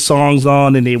 have their songs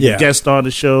on, and they would Yeah. guest on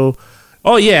the show.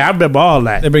 Oh, yeah, I remember all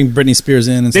that. They bring Britney Spears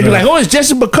in and They'd stuff. be like, oh, it's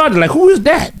Jesse McCartney. Like, who is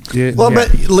that? Yeah, Well, yeah.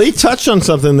 but Lee touched on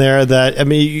something there that, I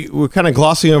mean, we're kind of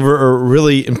glossing over a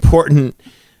really important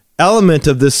element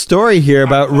of this story here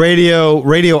about Radio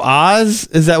Oz.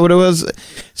 Is that what it was?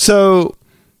 So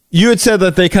you had said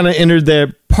that they kind of entered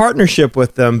their partnership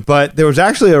with them, but there was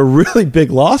actually a really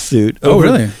big lawsuit. Oh,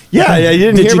 really? Yeah. You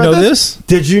didn't Did hear you about know this?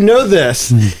 Did you know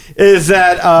this? Is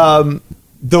that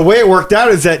the way it worked out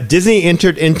is that Disney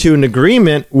entered into an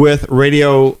agreement with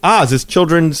Radio Oz, this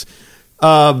children's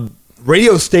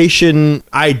radio station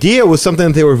idea was something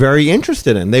that they were very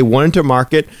interested in. They wanted to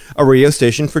market a radio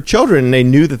station for children, and they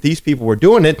knew that these people were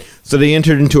doing it, so they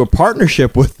entered into a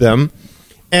partnership with them.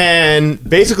 And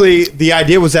basically, the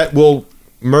idea was that we'll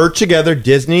merge together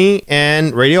Disney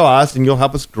and Radio Oz, and you'll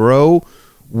help us grow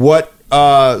what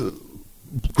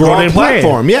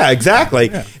platform. Yeah, exactly.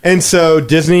 Yeah. And so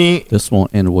Disney. This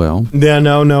won't end well. Yeah,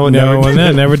 no, it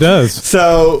never does.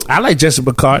 So I like Jesse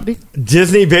McCartney.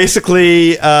 Disney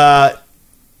basically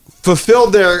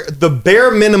fulfilled the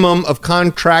bare minimum of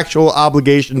contractual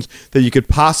obligations that you could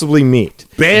possibly meet.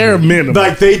 Bare minimum.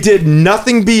 Like they did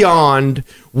nothing beyond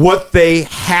what they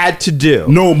had to do.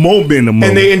 No more minimum.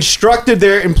 And they instructed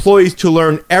their employees to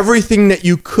learn everything that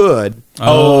you could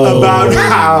about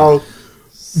how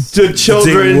the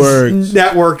Children's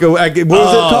Network, what was it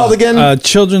called again?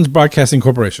 Children's Broadcasting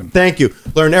Corporation. Thank you.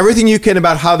 Learn everything you can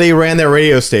about how they ran their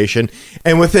radio station.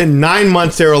 And within 9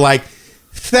 months, they were like,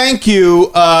 thank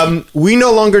you. We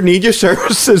no longer need your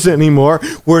services anymore.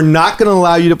 We're not going to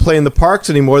allow you to play in the parks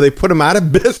anymore. They put them out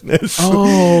of business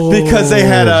because they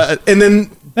had and then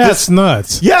that's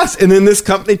nuts. Yes, and then this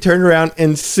company turned around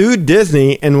and sued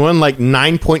Disney and won like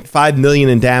 $9.5 million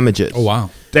in damages. Oh wow.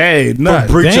 Dang, for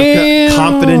breach of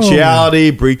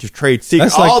confidentiality, breach of trade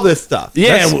secrets, all this stuff.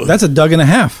 Yeah, that's a dug and a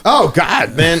half. Oh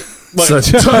God, man, it's a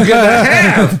dug and a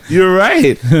half. You're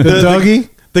right. The doggy.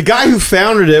 The guy who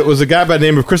founded it was a guy by the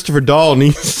name of Christopher Dahl, and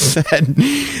he said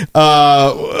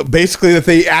basically that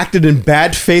they acted in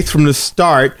bad faith from the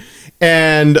start.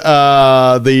 And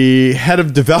the head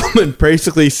of development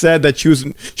basically said that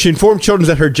she informed Children's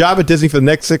that her job at Disney for the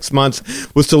next 6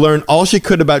 months was to learn all she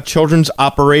could about Children's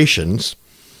operations.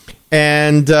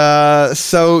 And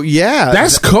so, yeah.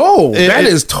 That's cool. That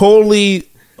is totally...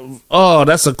 Oh,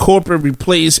 that's a corporate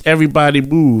replace everybody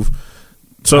move.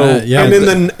 So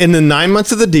and in the 9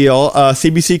 months of the deal,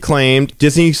 CBC claimed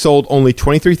Disney sold only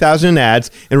 23,000 in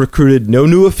ads and recruited no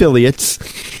new affiliates,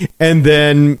 and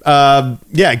then got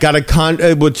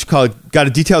a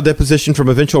detailed deposition from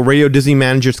eventual Radio Disney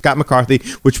manager Scott McCarthy,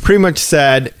 which pretty much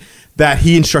said that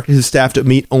he instructed his staff to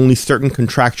meet only certain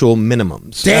contractual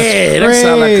minimums. Damn, that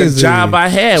sounds like a job I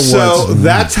had once. So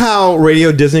that's how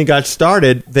Radio Disney got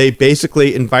started. They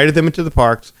basically invited them into the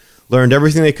parks, learned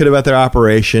everything they could about their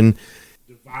operation,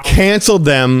 canceled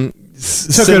them,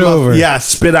 took it over. Yes,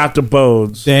 spit out the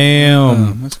bones.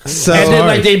 Damn. That's crazy. So,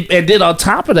 and then on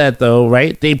top of that, though,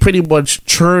 right? They pretty much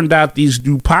churned out these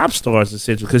new pop stars,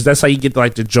 essentially, because that's how you get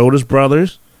like the Jonas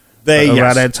Brothers.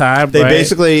 Around that time, they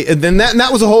basically, and then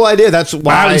that was the whole idea. That's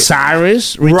why Miley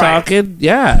Cyrus, talking,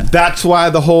 yeah. That's why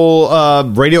the whole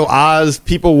Radio Oz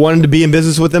people wanted to be in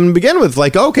business with them to begin with.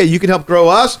 Like, okay, you can help grow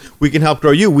us, we can help grow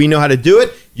you. We know how to do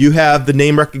it. You have the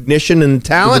name recognition and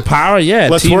talent, the power. Yeah,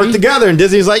 let's TV. work together. And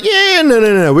Disney's like,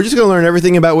 no. We're just going to learn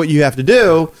everything about what you have to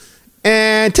do.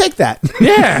 And take that.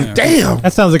 Yeah, damn.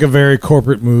 That sounds like a very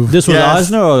corporate move. This was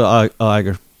Eisner or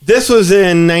Iger? This was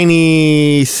in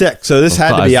 96, so this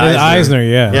had to be Eisner. Eisner,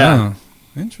 yeah. Oh,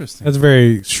 interesting. That's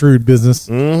very shrewd business.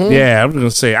 Mm-hmm. Yeah, I'm going to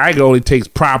say Iger only takes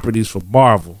properties for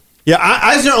Marvel. Yeah,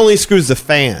 Eisner only screws the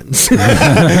fans. No,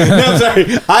 sorry.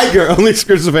 Iger only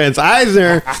screws the fans.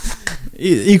 Eisner...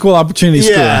 Equal opportunity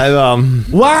screw. Yeah.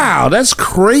 Wow, that's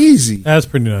crazy. That's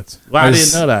pretty nuts. Well, I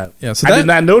didn't know that. Yeah, so I did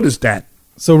not notice that.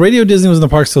 So Radio Disney was in the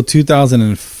parks till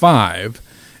 2005,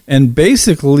 and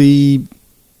basically...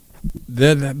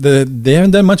 They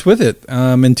haven't done much with it.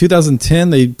 In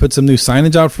 2010, they put some new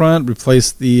signage out front,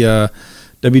 replaced the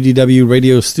WDW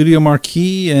radio studio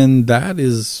marquee, and that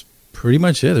is pretty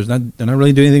much it. They're not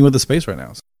really doing anything with the space right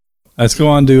now. So let's go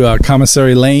on to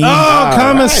Commissary Lane. Oh,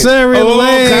 Commissary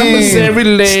Lane. Commissary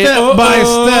Lane. Step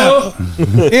by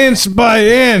step. Inch by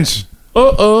inch.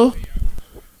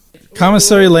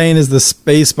 Commissary Lane is the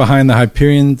space behind the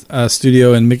Hyperion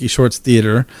studio and Mickey Short's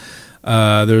Theater.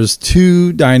 There's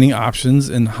two dining options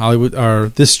in Hollywood.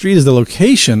 This street is the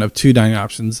location of two dining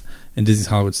options in Disney's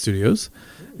Hollywood Studios.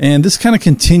 And this kind of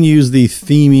continues the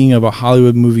theming of a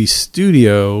Hollywood movie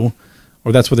studio,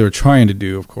 or that's what they were trying to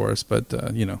do, of course. But,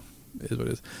 it is what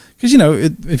it is. Because,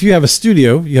 if you have a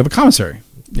studio, you have a commissary.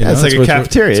 It's like a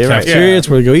cafeteria. It's cafeteria. It's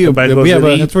where you go eat.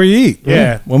 That's where you eat.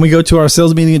 Yeah. When we go to our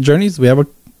sales meeting at Journeys, we have a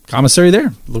commissary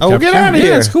there. Get out of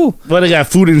here. Yeah, it's cool. But they got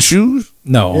food and shoes?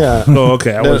 No. Yeah. Oh,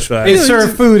 okay. I was trying. They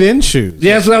serve food in shoes.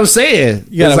 Yeah, that's what I was saying.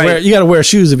 You gotta wear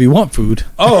shoes if you want food.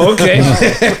 Oh, okay.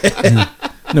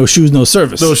 No shoes, no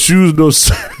service. No shoes, no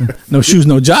service. No shoes,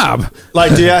 no job.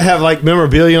 Like, do you have like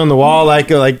memorabilia on the wall, like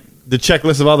the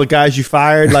checklist of all the guys you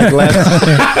fired? Like,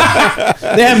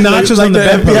 they have notches on the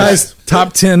FBI's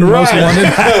top 10 most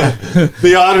wanted.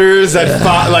 The auditors that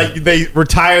fought, they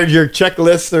retired your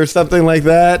checklist or something like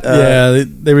that.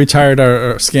 They retired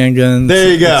our scan guns.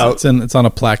 There you go. It's on a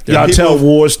plaque there. Y'all tell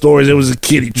war stories. There was a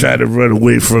kid, he tried to run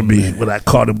away from me when I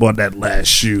caught him on that last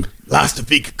shoe.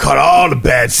 Lastifika cut all the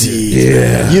bad seeds.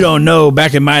 Yeah. You don't know.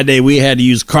 Back in my day, we had to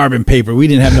use carbon paper. We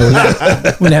didn't have no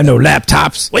we didn't have no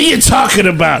laptops. What are you talking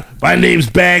about? My name's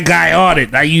Bad Guy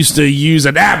Audit. I used to use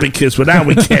an abacus when I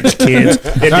would catch kids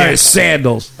in their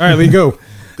sandals. All right, let me go.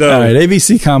 All right,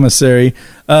 ABC Commissary.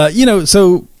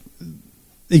 So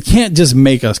they can't just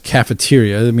make a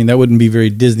cafeteria. I mean, that wouldn't be very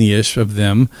Disney-ish of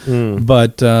them.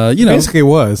 But, basically it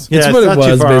was. It's what it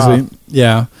was, basically. Off.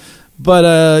 Yeah. But,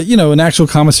 an actual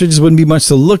commissary just wouldn't be much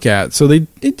to look at. So they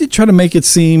did try to make it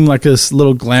seem like this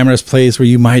little glamorous place where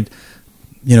you might,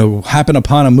 happen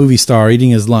upon a movie star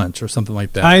eating his lunch or something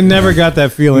like that. I never got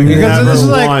that feeling. Because this is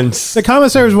like, the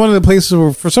commissary was one of the places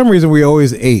where, for some reason, we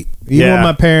always ate. Even with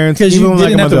my parents. Because you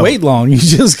didn't have to wait long. You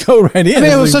just go right in. I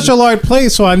mean, it was such a large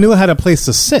place, so I knew I had a place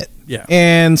to sit. Yeah.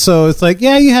 And so it's like,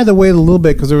 you had to wait a little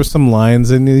bit because there were some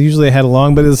lines, and usually I had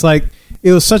along, but it's like,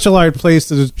 it was such a large place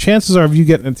that the chances of you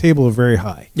getting a table are very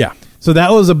high. Yeah. So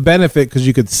that was a benefit because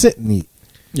you could sit and eat.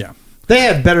 Yeah. They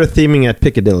had better theming at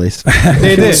Piccadilly's.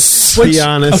 They did. Be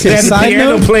honest. Okay, side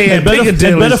note,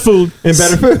 better food. And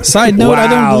better food. Side note, I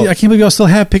can't believe y'all still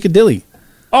have Piccadilly.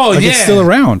 Oh, like it's still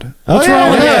around. What's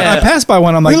wrong with that? I passed by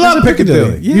one. I'm like, we love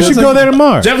Piccadilly. You should go there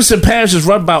tomorrow. Jefferson Parish is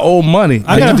run by old money.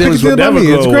 I got Piccadilly.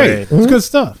 It's great. It's good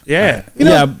stuff. Yeah.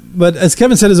 But as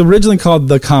Kevin said, it's originally called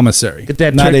The Commissary. Get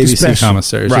that not turkey ABC special.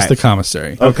 Commissary. It's just The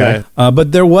Commissary. Okay.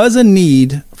 But there was a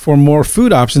need for more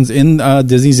food options in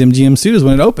Disney's MGM Studios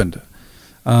when it opened.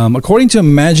 According to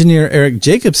Imagineer Eric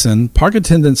Jacobson, park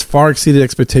attendance far exceeded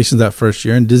expectations that first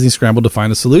year, and Disney scrambled to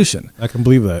find a solution. I can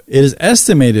believe that. It is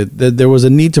estimated that there was a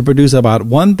need to produce about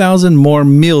 1,000 more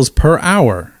meals per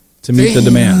hour to meet the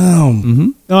demand. Mm-hmm.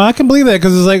 No, I can believe that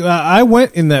because it's like I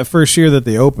went in that first year that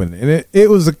they opened, and it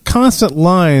was a constant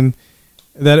line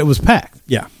that it was packed.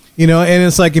 Yeah. And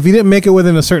it's like if you didn't make it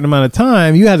within a certain amount of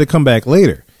time, you had to come back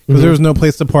later because there was no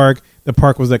place to park. The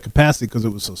park was at capacity because it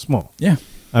was so small. Yeah.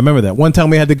 I remember that. One time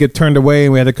we had to get turned away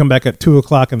and we had to come back at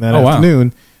 2:00 in that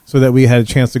afternoon so that we had a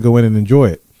chance to go in and enjoy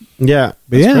it. Yeah.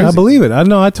 But crazy. I believe it. I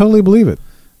totally believe it.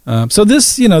 So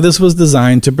this was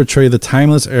designed to portray the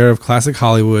timeless era of classic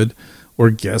Hollywood where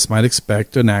guests might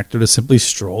expect an actor to simply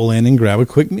stroll in and grab a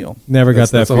quick meal. Never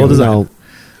got that. That's the whole design.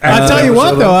 I tell you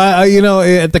what, though,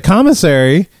 at the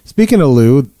commissary, speaking of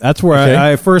Lou, that's where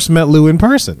I first met Lou in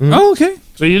person. Mm-hmm. Oh, okay.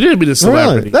 So you did be the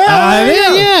celebrity. Really?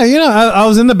 I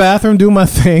was in the bathroom doing my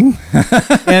thing,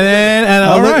 and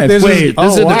all right. Wait,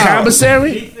 this is the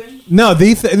commissary? No,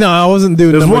 I wasn't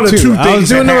doing There's number one or two. two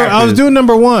I was doing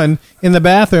number one in the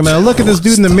bathroom, and I look at this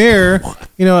dude in the mirror.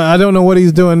 I don't know what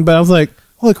he's doing, but I was like,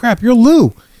 "Holy crap, you're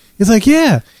Lou!" He's like,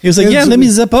 "Yeah." He was like, "Yeah, let me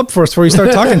zip up first before you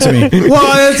start talking to me."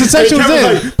 Well, that's essentially what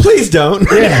it. Like, please don't.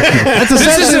 Yeah,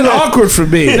 this isn't awkward for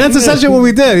me. That's essentially what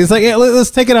we did. He's like, "Yeah,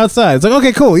 let's take it outside." It's like,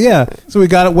 "Okay, cool, yeah." So we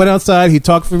went outside. He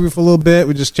talked for me for a little bit.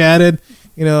 We just chatted.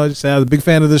 I was a big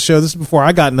fan of the show. This is before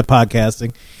I got into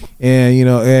podcasting,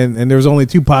 and and there was only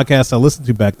two podcasts I listened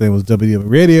to back then. It was WW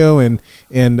Radio and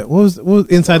what was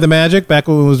Inside the Magic back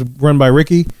when it was run by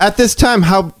Ricky. At this time,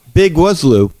 how big was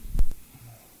Lou?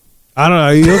 I don't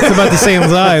know. He looks about the same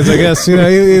size, I guess.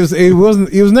 He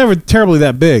was never terribly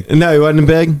that big. No, he wasn't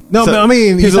big. No, but I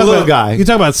mean, he's a little guy. You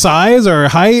talk about size or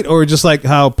height or just like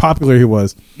how popular he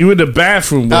was. You in the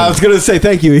bathroom. I was going to say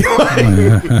thank you. I knew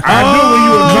where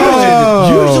you were going.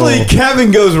 Usually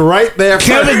Kevin goes right there.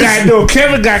 Kevin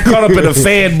got caught up in a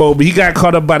fan moment. He got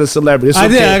caught up by the celebrity. It's I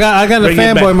okay. did. I got in a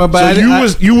fanboy mode. But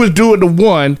you was doing the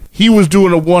one. He was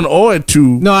doing a 1 or a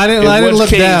 2. No, I didn't look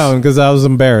down because I was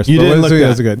embarrassed. You didn't look down.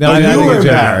 That's good. No, you were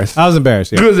embarrassed. I was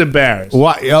embarrassed. Yeah. You was embarrassed.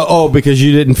 Why? Oh, because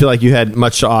you didn't feel like you had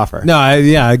much to offer. No,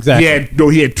 exactly.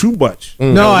 He had too much.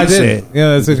 No, I didn't.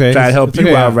 Yeah, that's okay. Try to help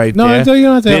you out right there. No, I tell you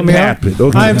not to help me out. Happen.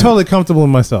 Okay. I am totally comfortable in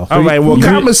myself. All right. Well,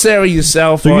 commissary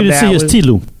yourself. So you didn't see his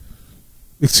T-Lou.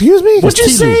 Excuse me? What'd you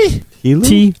say?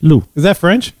 T-Lou. Is that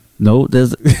French? No,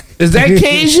 there's. Is that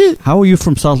Cajun? How are you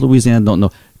from South Louisiana? Don't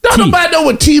know. Don't nobody know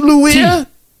what T-Lou is?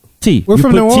 T. We're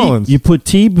from New Orleans. You put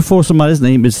T before somebody's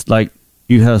name. It's like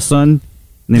you have a son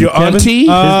named Your Kevin. auntie? Your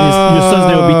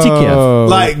son's name would be T-Kev.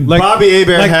 Like Bobby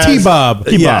Hebert like has. T-Bob.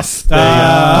 Yes.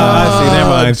 I see. Never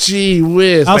mind. Gee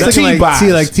whiz. I was thinking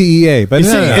like TEA. But You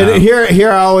see, here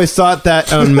I always thought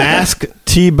that on Mask,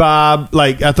 T-Bob,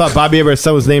 like I thought Bobby Hebert's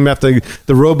son was named after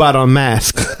the robot on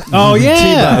Mask. Oh,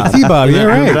 yeah. T-Bob. You're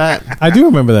Remember right. that? I do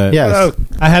remember that. Yes.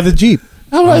 I had the Jeep.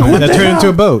 That turned into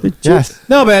a boat. Yes.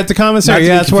 No, but at the commissary, Not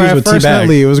to be that's where I confused with first met T-Bag.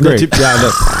 Lee. It was great.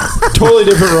 Totally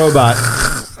different robot.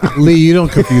 Lee, you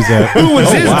don't confuse that. Who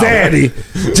was his daddy?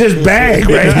 Just bag,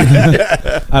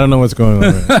 right? I don't know what's going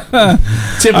on.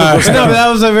 Typical No, stuff. but that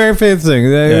was a very famous thing.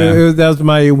 That was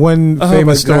my one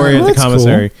famous story at the That's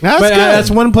commissary. cool. That's but good.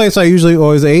 That's one place I usually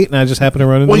always ate, and I just happened to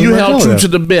run into Well, you them. held true to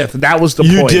the myth. That was the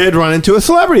You point. did run into a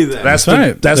celebrity then. That's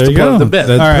right. That's There the you part of go. the myth.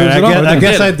 That All right, proves it all. I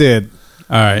guess I did.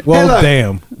 All right. Well, Hey,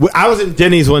 look. damn. I was in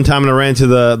Denny's one time and I ran into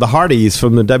the Hardys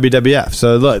from the WWF.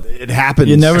 So look, it happens.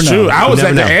 You never know. True. I was You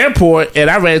at never the know. airport and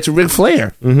I ran into Ric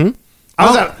Flair. I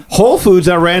was at Whole Foods.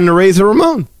 I ran into Razor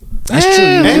Ramon. That's true.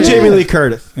 And Jamie Lee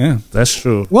Curtis. Yeah. That's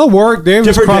true. Well, Warwick Davis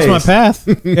Different crossed my days. path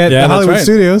at the that's Hollywood right.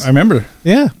 Studios. I remember.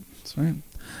 Yeah. That's right.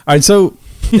 All right. So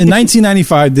in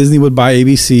 1995, Disney would buy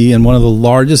ABC in one of the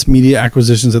largest media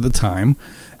acquisitions at the time.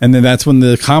 And then that's when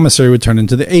the commissary would turn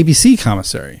into the ABC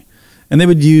commissary. And they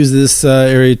would use this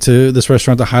this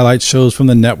restaurant to highlight shows from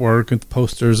the network with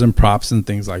posters and props and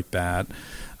things like that.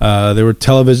 There were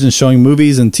television showing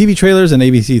movies and TV trailers and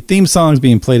ABC theme songs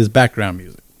being played as background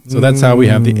music. So that's how we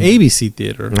have the ABC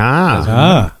theater.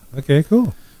 Okay,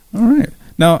 cool. All right.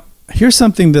 Now, here's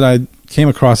something that I came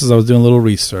across as I was doing a little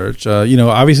research.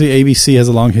 Obviously ABC has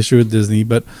a long history with Disney,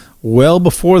 but well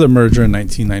before the merger in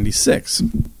 1996.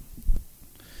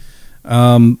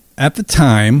 At the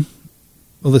time,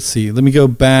 well, let's see. Let me go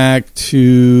back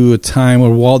to a time where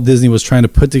Walt Disney was trying to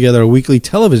put together a weekly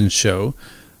television show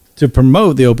to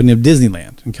promote the opening of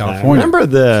Disneyland in California. I remember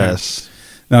this.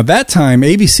 Now, at that time,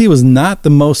 ABC was not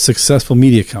the most successful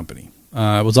media company.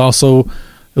 It was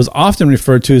often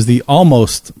referred to as the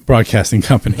almost broadcasting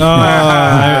company.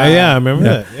 Yeah, I remember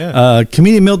that. Yeah.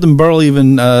 Comedian Milton Berle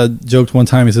even joked one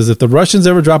time. He says, "If the Russians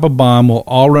ever drop a bomb, we'll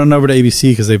all run over to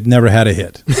ABC because they've never had a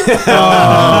hit."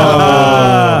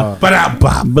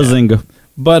 Bazinga.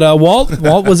 But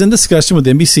Walt was in discussion with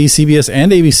NBC, CBS,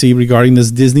 and ABC regarding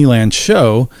this Disneyland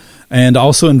show and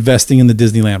also investing in the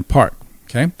Disneyland park.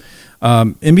 Okay,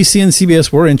 NBC and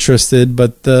CBS were interested,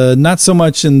 but not so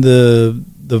much in the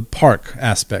park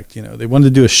aspect. They wanted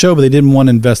to do a show, but they didn't want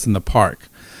to invest in the park.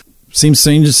 Seems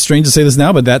strange to say this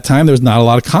now, but at that time there was not a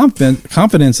lot of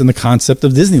confidence in the concept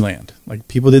of Disneyland. Like,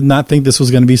 people did not think this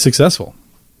was going to be successul.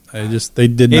 They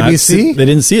did not. ABC? They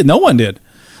didn't see it. No one did.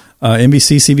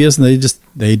 NBC, CBS, and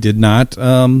they did not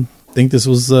think this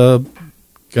was going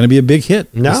to be a big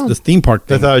hit. No. The theme park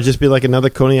They thing. thought it would just be like another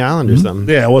Coney Island or something.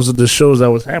 Yeah, it wasn't the shows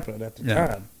that was happening at the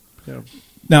time.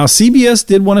 Now, CBS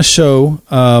did want a show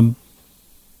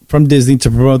from Disney to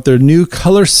promote their new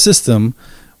color system,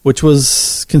 which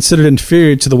was considered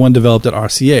inferior to the one developed at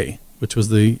RCA, which was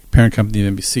the parent company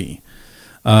of NBC.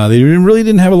 They really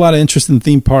didn't have a lot of interest in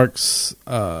theme parks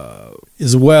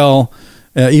as well.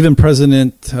 Even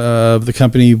president of the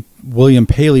company, William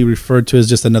Paley, referred to it as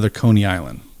just another Coney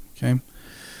Island. Okay,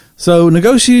 so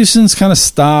negotiations kind of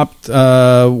stopped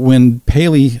when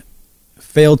Paley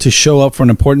failed to show up for an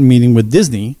important meeting with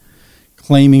Disney,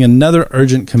 claiming another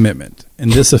urgent commitment,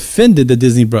 and this offended the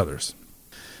Disney brothers.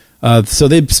 So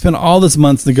they spent all this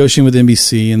months negotiating with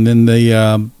NBC, and then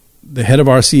the head of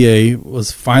RCA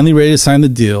was finally ready to sign the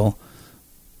deal.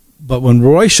 But when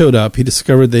Roy showed up, he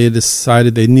discovered they had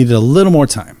decided they needed a little more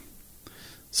time.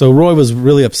 So Roy was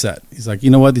really upset. He's like, you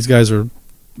know what? These guys are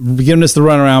giving us the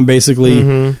runaround,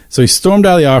 basically. So he stormed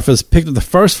out of the office, picked up the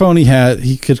first phone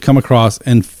he could come across,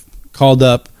 and called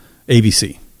up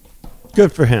ABC.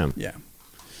 Good for him. Yeah.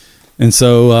 And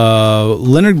so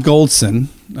Leonard Goldson,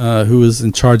 who was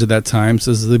in charge at that time,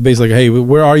 says basically, hey,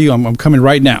 where are you? I'm coming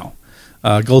right now.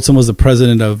 Goldson was the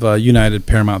president of United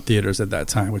Paramount Theaters at that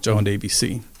time, which owned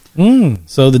ABC.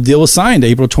 So the deal was signed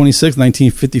April 26,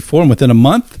 1954, and within a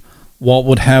month, Walt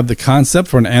would have the concept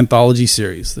for an anthology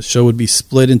series. The show would be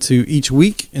split into each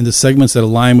week into segments that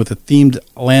align with the themed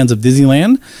lands of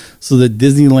Disneyland, so that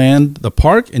Disneyland, the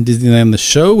park, and Disneyland, the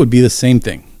show, would be the same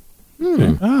thing.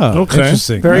 Oh, Okay.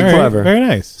 interesting. Very All right, clever. Very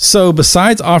nice. So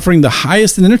besides offering the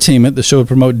highest in entertainment, the show would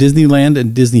promote Disneyland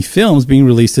and Disney films being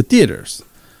released at theaters.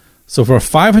 So for a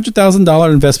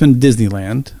 $500,000 investment in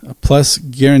Disneyland, plus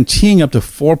guaranteeing up to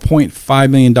 $4.5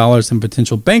 million in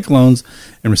potential bank loans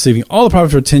and receiving all the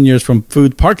profit for 10 years from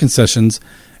food park concessions,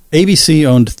 ABC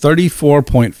owned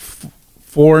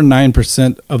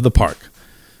 34.49% of the park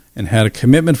and had a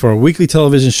commitment for a weekly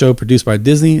television show produced by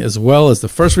Disney, as well as the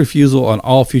first refusal on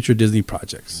all future Disney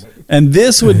projects. And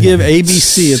this would give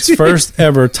ABC its first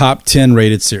ever top 10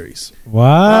 rated series.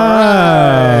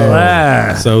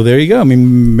 Wow. So there you go. I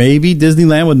mean, maybe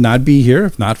Disneyland would not be here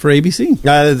if not for ABC.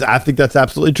 I think that's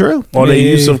absolutely true. Or the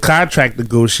use of contract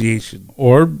negotiation.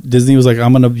 Or Disney was like,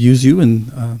 I'm going to use you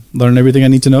and learn everything I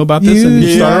need to know about this and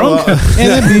start our own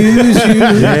and abuse you.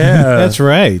 Yeah. That's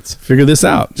right. Figure this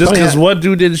out. Just because one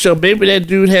dude didn't show up, maybe that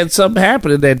dude had something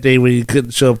happen that day when he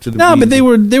couldn't show up to the No, meeting.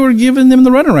 but they were giving them the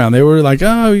runaround. They were like,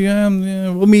 oh, yeah,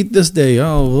 we'll meet this day.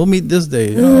 Oh, we'll meet this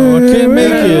day. Oh, I can't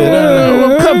make it.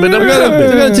 I'm coming. I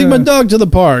gotta take my dog to the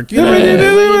park. You know?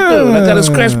 I gotta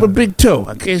scratch my big toe.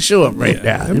 I can't show up right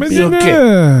now. It'll be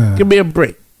okay. Give me a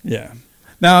break. Yeah.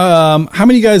 Now, how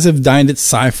many of you guys have dined at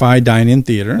Sci-Fi Dine-In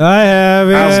Theater? I have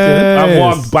it. I've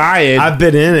walked by it. I've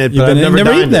been in it, You've but been I've in, never never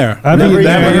dined eaten there. I've Never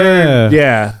eaten eaten there. there.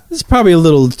 Yeah. This is probably a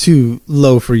little too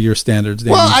low for your standards,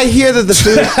 Danny. Well, I hear that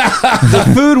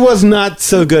the food was not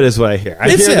so good, is what I hear.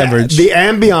 It's hear that average. The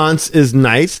ambiance is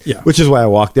nice, Yeah. which is why I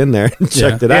walked in there and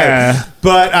checked it Yeah. out.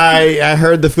 But I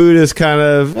heard the food is kind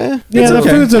of Yeah, it's the okay.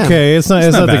 food's okay. It's not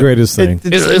not the bad. greatest thing.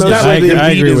 It's not mostly- like I the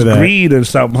agree meat is with that. green or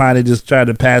something. How they just tried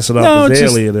to pass it off No, as it's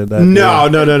just- alien. And No.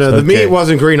 The Okay. meat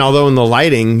wasn't green, although in the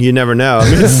lighting, you never know. I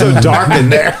mean, it's so dark in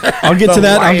there. I'll get to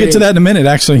that. I'll get to that in a minute,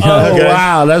 actually. Oh, Okay.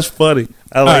 wow. That's funny.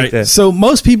 I All like right. that. So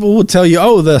most people will tell you,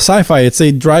 oh, the Sci-Fi, it's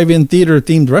a drive-in theater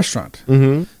themed restaurant.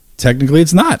 Mm-hmm. Technically,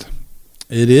 it's not.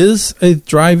 It is a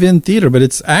drive-in theater, but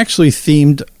it's actually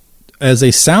themed as a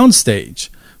soundstage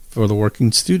for the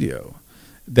working studio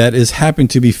that is happening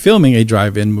to be filming a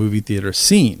drive-in movie theater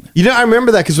scene. You know, I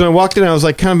remember that because when I walked in, I was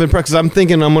like kind of impressed because I'm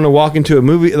thinking I'm going to walk into a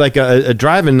movie, like a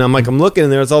drive-in, and I'm looking,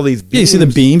 and there's all these beams. Yeah, you see the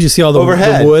beams, you see all the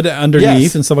Overhead. wood underneath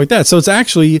Yes. and stuff like that. So it's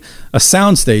actually a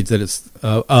soundstage that is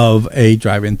of a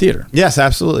drive-in theater. Yes,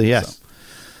 absolutely, yes.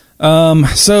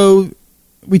 So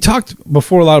we talked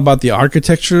before a lot about the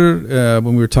architecture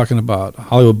when we were talking about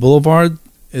Hollywood Boulevard.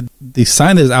 The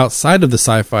sign that is outside of the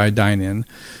Sci-Fi Dine-In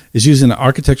is using an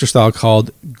architecture style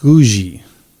called Guji.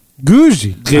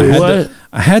 Gucci.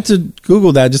 I had to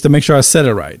Google that just to make sure I said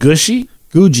it right. Gushy?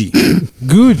 Guji.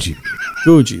 Gucci.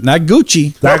 Guji. Not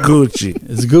Gucci. Not Gucci.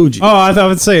 It's Guji. Oh, I thought I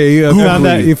would say you found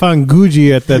that you found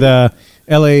Gucci at that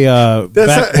L.A.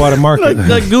 backwater market.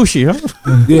 Like Gucci, huh?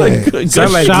 Yeah. Those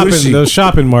Sound like Gucci. those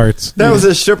shopping marts. That was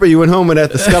a stripper you went home with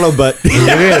at the Scuttlebutt.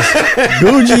 It is.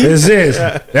 Gucci. This is.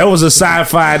 That was a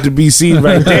sci-fi to be seen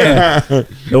right there.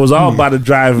 It was all about the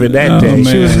drive in that day.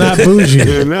 She was not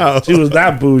bougie. No. She was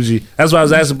not bougie. That's why I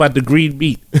was asking about the green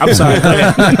meat. I'm sorry. Go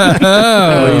ahead.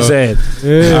 That's what he said.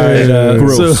 All right,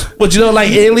 Gross. But you don't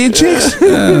like alien chicks?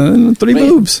 3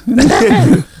 boobs.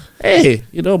 Hey,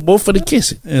 both for the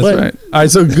kissing. That's But- right. All right,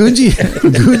 so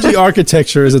Guji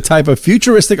architecture is a type of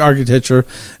futuristic architecture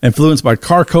influenced by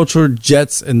car culture,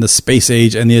 jets, and the space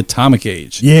age and the atomic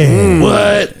age. Yeah.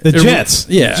 What? The Jets.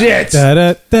 Yeah. Jets. Da,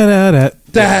 da, da, da,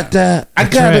 Da. I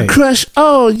got right. a crush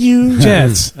on you.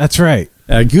 Jets. That's right.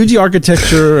 Guji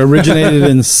architecture originated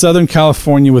in Southern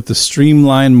California with the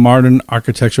streamlined modern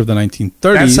architecture of the 1930s.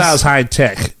 That sounds high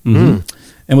tech. and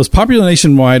was popular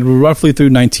nationwide roughly through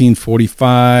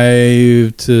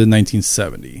 1945 to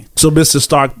 1970. So Mr.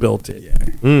 Stark built it.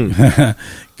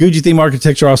 Gucci theme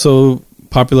architecture also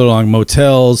popular along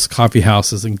motels, coffee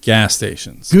houses, and gas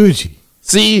stations. Gucci.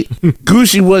 See,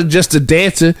 Gucci wasn't just a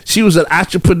dancer; she was an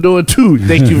entrepreneur too.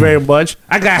 Thank you very much.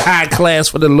 I got high class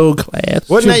for the low class.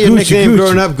 Wasn't that your nickname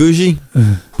growing up, Gucci?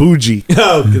 Bougie.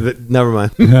 Oh, never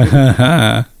mind.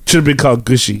 Should have been called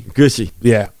Gushy. Gushy.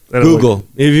 Yeah. Google.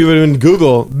 If you would have been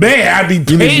Google, man, I'd be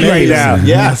paid right now.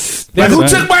 Yes. Like, who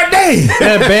took my name? They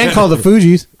had a band called the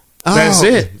Fugees. That's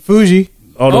it. Fuji.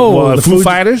 Oh, the Foo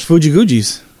Fighters? Fuji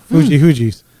Gujis. Fuji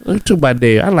Hoogies. Who took my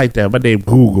name? I like that. My name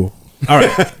Google. All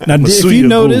right. Now, if you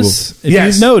notice,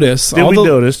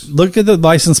 look at the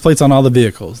license plates on all the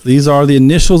vehicles. These are the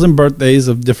initials and birthdays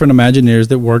of different Imagineers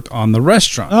that worked on the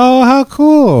restaurant. Oh, how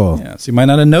cool! Yeah, so you might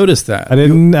not have noticed that. I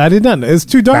did not. It's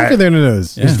too dark in there to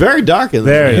notice. It's very dark in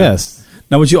there. Yes.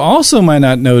 Now, what you also might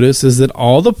not notice is that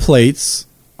all the plates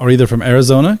are either from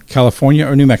Arizona, California,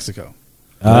 or New Mexico.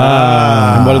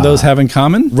 And what do those have in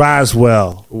common?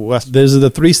 Roswell. Those are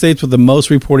the 3 states with the most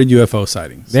reported UFO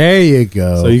sightings. There you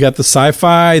go. So you got the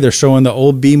sci-fi. They're showing the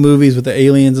old B movies with the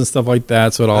aliens and stuff like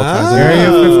that. So it all ties in.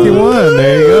 Area 51.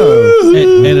 There you go.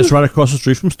 And it's right across the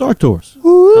street from Star Tours.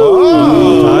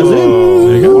 Ties in.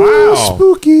 There you go. Wow.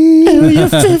 Spooky. Area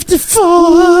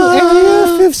 54.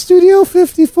 Area Studio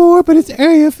 54, but it's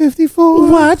Area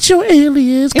 54. Watch your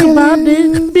aliens come out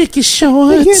in Mickey They get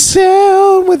shorts.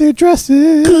 down with their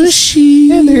dresses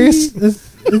Gushy. and their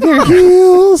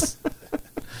heels.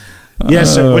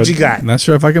 Yes, sir. What you got? Not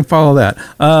sure if I can follow that.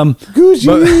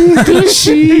 Gucci.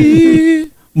 Gushy.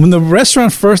 When the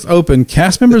restaurant first opened,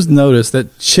 cast members noticed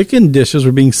that chicken dishes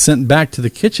were being sent back to the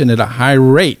kitchen at a high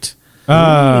rate.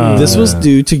 This was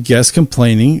due to guests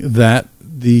complaining that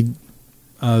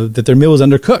that their meal was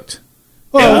undercooked.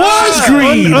 Well, it was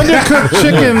green. Undercooked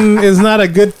chicken is not a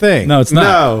good thing. No, it's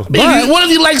not. No. What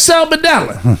if you like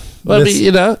salmonella? Well, I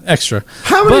mean, extra.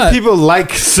 How many people like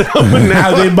salmonella?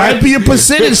 Now, there might be a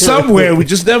percentage somewhere. We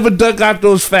just never dug out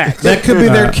those facts. That could be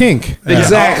their kink.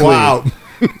 Exactly. Oh, wow.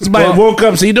 Somebody woke up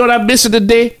and said, you know what I'm missing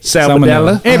today?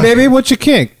 Salmonella. Hey, baby, what's your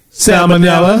kink?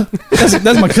 Salmonella.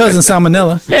 That's my cousin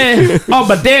Salmonella. Hey, on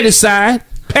my daddy's side,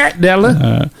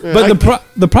 Patnella. But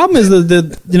the problem is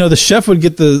that the chef would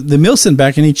get the meal sent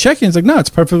back and he'd check it. It's like, no, it's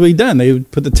perfectly done. They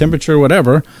would put the temperature,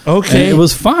 whatever. Okay. And it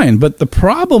was fine. But the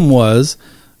problem was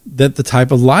that the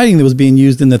type of lighting that was being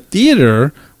used in the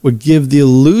theater would give the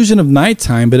illusion of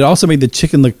nighttime, but it also made the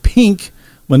chicken look pink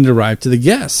when it arrived to the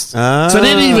guests. So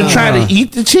they didn't even try to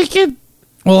eat the chicken?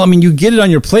 Well, I mean, you get it on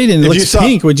your plate and it looks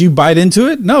pink. Would you bite into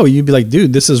it? No, you'd be like,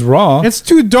 dude, this is raw. It's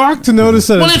too dark to notice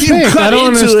that it's pink. I don't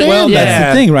understand. Well,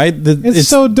 that's the thing, right? It's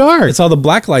so dark. It's all the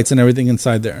black lights and everything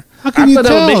inside there. How can you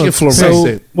tell? Make it fluorescent.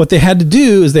 So what they had to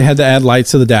do is they had to add lights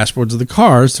to the dashboards of the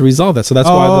cars to resolve that. So that's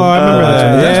why. I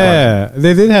remember that. Yeah,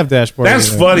 they did have dashboards.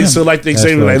 That's funny. Yeah. So like they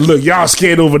say, like, look, y'all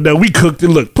scared over there. We cooked it.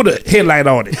 Look, put a headlight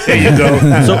on it. There you go.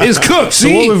 So it's cooked.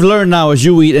 So what we've learned now is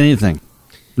you eat anything,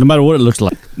 no matter what it looks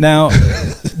like. Now,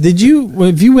 if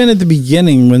you went at the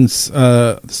beginning when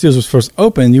the studios was first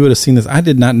open, you would have seen this. I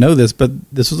did not know this, but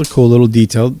this was a cool little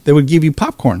detail. They would give you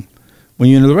popcorn when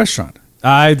you enter the restaurant.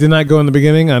 I did not go in the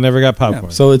beginning. I never got popcorn. Yeah,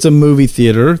 so it's a movie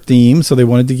theater theme, so they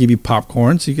wanted to give you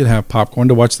popcorn so you could have popcorn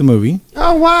to watch the movie.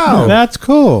 Oh, wow. That's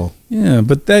cool. Yeah,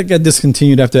 but that got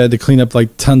discontinued after I had to clean up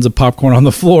like tons of popcorn on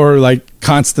the floor like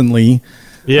constantly.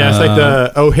 Yeah, it's like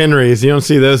the O. Henrys. You don't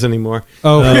see those anymore.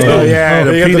 Oh, yeah.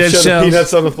 The peanut shells.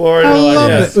 Peanuts on the floor. I love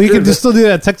it. Well, you can just still do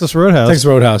that at Texas Roadhouse. Texas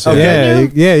Roadhouse. Yeah.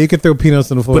 Yeah, you can throw peanuts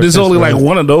on the floor. But there's only like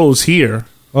one of those here.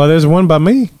 Well, there's one by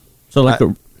me. So like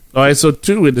all right, so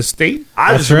two in the state.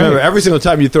 I just remember every single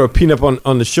time you throw a peanut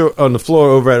on the floor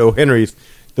over at O. Henry's,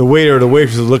 the waiter or the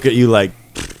waitress will look at you like,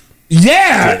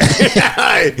 yeah,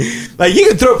 like you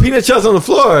can throw peanut shells on the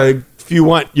floor if you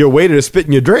want your waiter to spit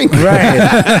in your drink,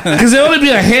 right? Because there only be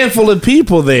a handful of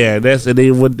people there.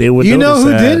 They would. You know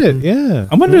who did it? Yeah,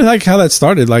 I wonder like how that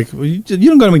started. Like you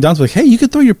don't go to McDonald's, like, hey, you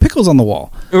could throw your pickles on the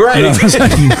wall, right? You know,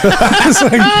 it's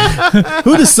like,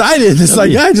 who decided? It's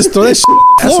like, yeah, just throw that shit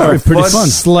on the floor. Pretty fun.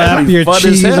 Slap your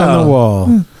cheese on the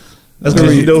wall. That's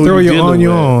where you know throw your onion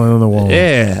on the wall.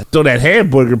 Yeah, throw that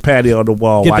hamburger patty on the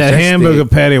wall. Get that hamburger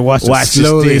patty. Watch it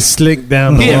slowly slick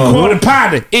down the wall. Quarter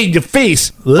pounder in your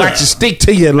face. Watch it stick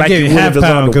to you like you half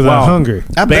pound because I'm hungry.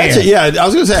 I bet you. Yeah, I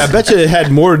was gonna say. I bet you it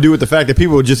had more to do with the fact that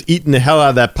people were just eating the hell out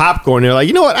of that popcorn. They're like,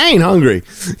 you know what? I ain't hungry.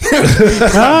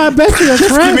 I bet you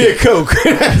that's right. Give me a Coke.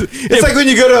 It's like when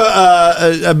you go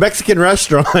to a Mexican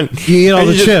restaurant. You eat all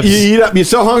the chips. You eat up. You're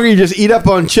so hungry, you just eat up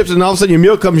on chips, and all of a sudden your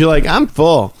meal comes. You're like, I'm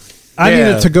full. I need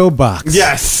a to-go box.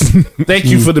 Yes. Thank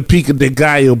you for the pico de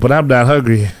gallo, but I'm not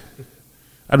hungry.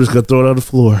 I'm just going to throw it on the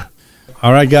floor.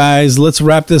 All right, guys, let's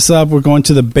wrap this up. We're going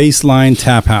to the Baseline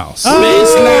Tap House.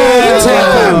 Baseline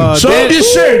Tap House. Show him your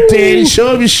shirt, Danny.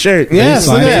 Show him your shirt. Yes,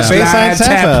 look at that. Baseline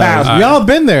Tap House. Y'all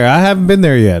been there. I haven't been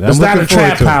there yet. It's not a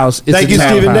trap house. Thank you,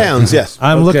 Stephen Downs. Yes.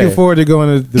 I'm looking forward to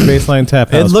going to the Baseline Tap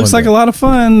House. It looks like a lot of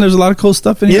fun. There's a lot of cool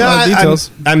stuff in here. Yeah, a lot of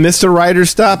details. I missed a writer's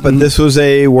stop, but this was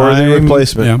a worthy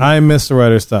replacement. Yeah. I missed a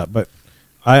writer's stop, but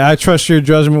I trust your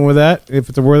judgment with that. If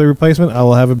it's a worthy replacement, I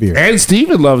will have a beer. And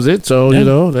Steven loves it, so, you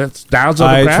know, that's Downs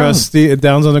on the Ground. I trust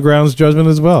Downs on the Ground's judgment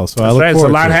as well. So I look forward to it. It's a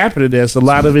lot happening there. It's a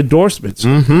lot of endorsements.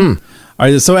 Mm-hmm. All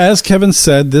right, so as Kevin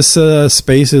said, this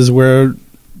space is where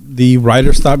the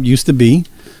writer stop used to be.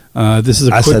 This is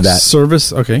a quick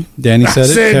service. Okay, Danny said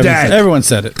it. Kevin said it. Everyone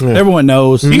said it. Yeah. Everyone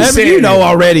knows. You know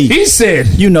already. He said.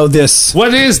 You know this.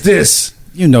 What is this?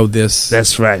 You know this.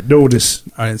 That's right. Know this.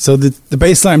 All right. So the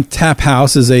Baseline Tap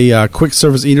House is a quick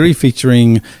service eatery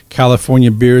featuring California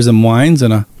beers and wines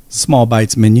and a small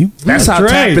bites menu. That's how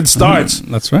tapping starts.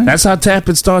 That's right. That's how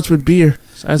tapping starts with beer.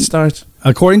 That starts.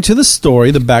 According to the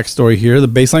story, the backstory here, the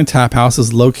Baseline Tap House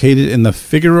is located in the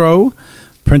Figaro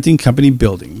Printing Company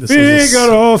building. This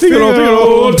Figaro,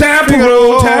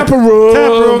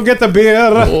 Taparo, get the beer.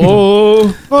 La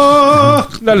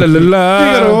la la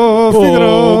la.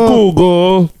 Figaro.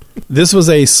 Google. This was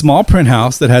a small print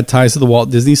house that had ties to the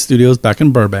Walt Disney Studios back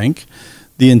in Burbank.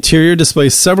 The interior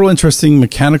displays several interesting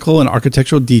mechanical and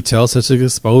architectural details, such as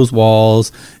exposed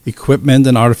walls, equipment,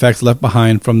 and artifacts left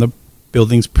behind from the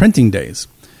building's printing days.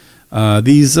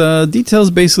 These details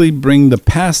basically bring the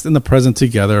past and the present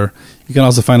together. You can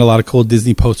also find a lot of cool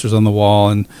Disney posters on the wall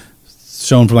and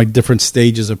shown from like different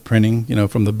stages of printing,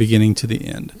 from the beginning to the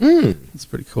end. It's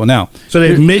pretty cool. Now, so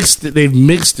they've mixed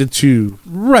the two,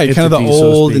 right? Kind of the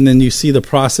old, and then you see the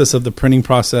process of the printing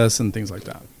process and things like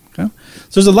that. Okay,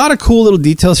 so there's a lot of cool little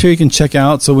details here you can check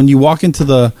out. So when you walk into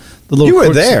the little, you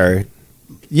were there.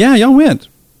 Yeah, y'all went.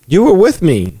 You were with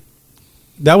me.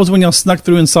 That was when y'all snuck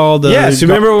through and saw the. Yes,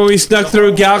 remember when we snuck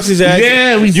through Galaxy's Edge?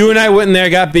 Yeah, you and I went in there,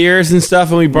 got beers and stuff,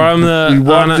 and we brought them the. We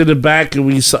walked to the back and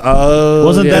we saw.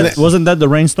 Wasn't that the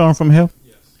rainstorm from hell?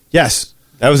 Yes,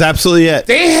 that was absolutely it.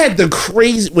 They had the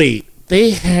crazy. Wait,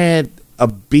 they had a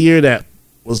beer that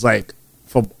was like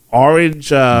from orange,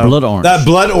 blood orange. That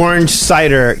blood orange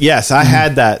cider. Yes, I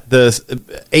had that.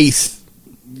 The Ace.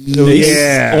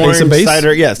 Yeah, orange Ace of Base?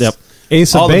 cider. Yes, Yep.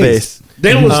 Ace of all Base. the base.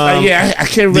 There was, I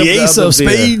can't remember. The Ace of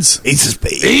Spades. Ace of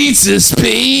Spades. Ace of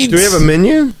Spades. Do we have a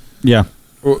menu? Yeah.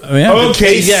 Yeah.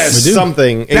 Okay, Ace yes.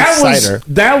 something. Ace cider.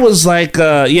 That was like,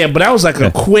 but that was like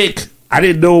a quick, I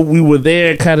didn't know we were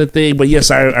there kind of thing, but yes,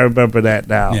 I remember that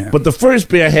now. Yeah. But the first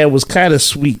beer I had was kind of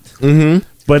sweet. Mm-hmm.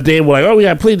 But they were like, we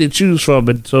got plenty to choose from.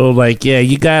 And so,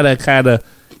 you got to kind of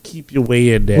keep your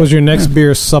way in there. Was your next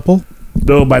beer supple?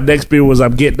 No, my next beer was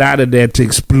I'm getting out of there to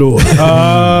explore.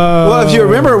 Well, if you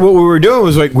remember, what we were doing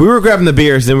was we were grabbing the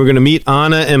beers, then we were going to meet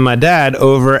Anna and my dad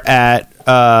over at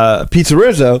Pizza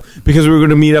Rizzo because we were going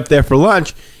to meet up there for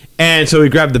lunch. And so we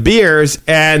grabbed the beers,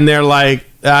 and they're like,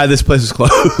 this place is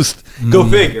closed. Go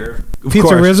figure.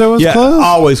 Pizza Rizzo was closed?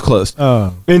 Always closed.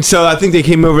 Oh. And so I think they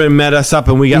came over and met us up,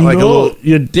 and we got a little...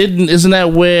 You didn't... Isn't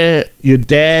that where your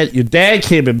dad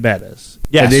came and met us?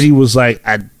 Yes. And then he was like,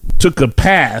 I took a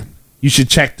path. You should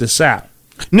check this out.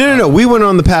 No. We went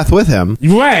on the path with him.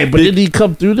 Right, but did he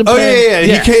come through the path? Oh, yeah.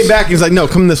 Yes. He came back, and he's like, no,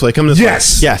 come this way,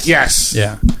 Yes. way. Yes.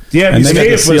 Yeah. Yeah, And we they got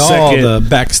to stayed for see a all second. the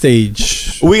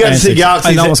backstage. We got to see antics.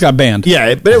 Galaxy's And almost got banned.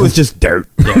 Yeah, but it was just dirt.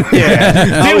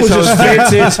 Yeah. It was just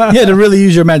fences. You had to really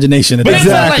use your imagination. At But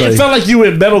that it felt like you were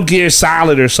in Metal Gear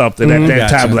Solid or something at that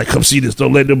Gotcha. time. Like, come see this.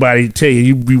 Don't let nobody tell you.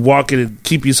 You be walking and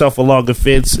keep yourself along the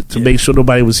fence to make sure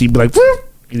nobody would see. Be like, whoop.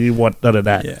 You didn't want none of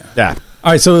that. Yeah.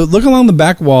 All right, so look along the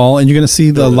back wall, and you're going to see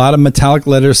a lot of metallic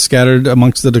letters scattered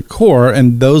amongst the decor,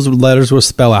 and those letters will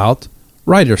spell out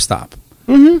Writer Stop,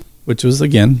 which was,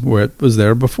 again, where it was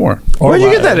there before. Where'd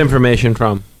you get that information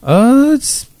from?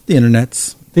 It's the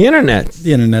internets. The internet.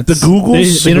 The internets. The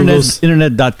Googles.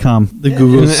 Internet.com. The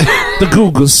Googles. The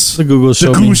Googles. The Googles The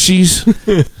showed me. Goochies.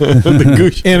 The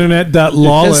Gucci.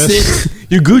 Internet.lawless. That's it.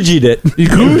 You Gucci'd it. You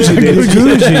Guccied it.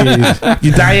 Bougied.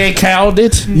 You Diane Cowled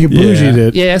it. You bougied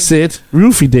it. Yeah, that's it.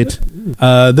 Roofied it.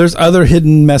 There's other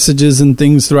hidden messages and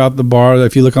things throughout the bar.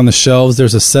 If you look on the shelves,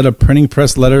 there's a set of printing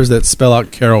press letters that spell out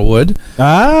Carrollwood,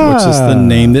 which is the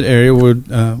name that area where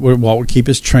Walt would keep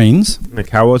his trains. Like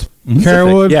Carrollwood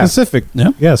Carrollwood Yeah. Pacific.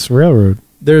 Yeah. Yes, railroad.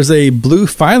 There's a blue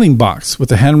filing box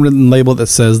with a handwritten label that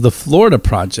says the Florida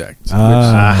Project. Which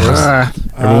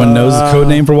everyone knows the code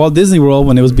name for Walt Disney World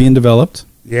when it was being developed.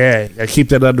 Yeah, I keep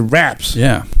that under wraps.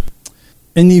 Yeah.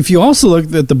 And if you also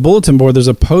look at the bulletin board, there's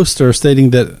a poster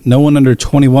stating that no one under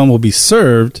 21 will be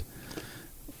served.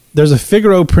 There's a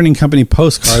Figaro Printing Company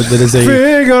postcard that is a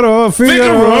Figaro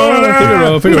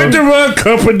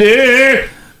Company.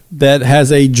 that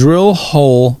has a drill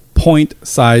hole point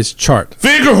size chart.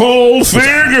 Figure hole.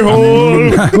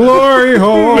 glory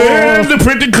hole. Man, the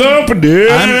printing company.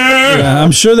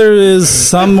 I'm sure there is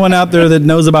someone out there that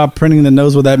knows about printing that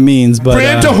knows what that means. But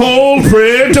Print a hole.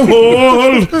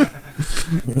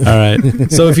 all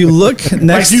right. So if you look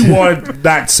next, Like you would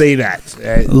not say that.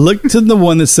 look to the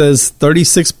one that says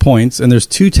 36 points, and there's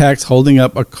two tacks holding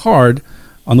up a card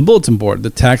on the bulletin board. The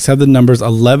tacks have the numbers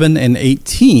 11 and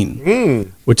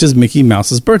 18, which is Mickey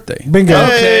Mouse's birthday. Bingo.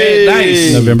 Okay,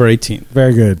 nice. November 18th.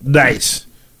 Very good. Nice.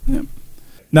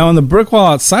 Now, on the brick wall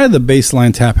outside the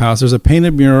Baseline Tap House, there's a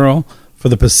painted mural for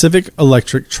the Pacific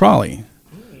Electric Trolley.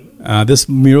 This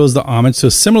mural is the homage to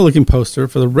a similar-looking poster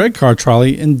for the Red Car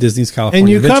Trolley in Disney's California And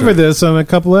you Adventure. covered this on a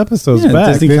couple episodes Yeah,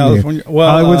 back, Disney didn't you? California. Well,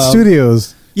 Hollywood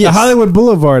Studios. yes. The Hollywood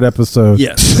Boulevard episode.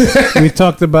 Yes. We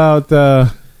talked about,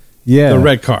 The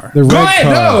red car. The red Go ahead,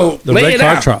 car. no. The Lay red it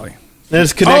car out. trolley.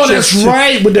 There's Oh, connections. that's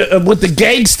right with the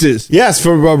gangsters. Yes,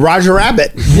 for Roger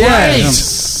Rabbit. Right.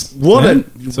 What a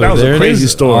So that was there a it crazy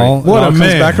is. story. All, What it all a comes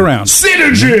man. back around.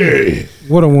 Synergy.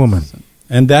 What a woman.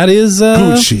 And that is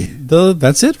Gucci.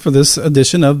 that's it for this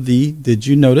edition of the Did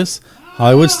You Notice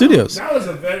Hollywood Studios. That was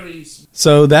a very.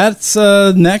 So that's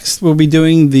next. We'll be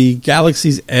doing the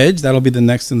Galaxy's Edge. That'll be the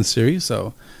next in the series.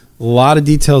 So a lot of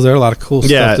details there, a lot of cool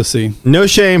Yeah. stuff to see. No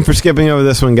shame for skipping over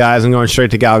this one, guys, and going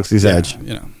straight to Galaxy's Edge.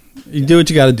 You know, You do what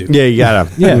you got to do. Yeah, you gotta.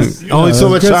 Yes. Only so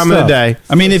much good time in stuff. the day.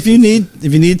 I mean, if you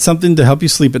need something to help you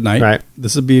sleep at night, Right.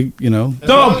 this would be, Don't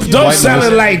sound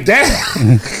it like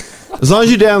that. As long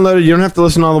as you download it, you don't have to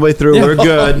listen all the way through. Yeah. We're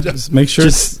good. just make sure.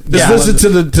 Just Listen to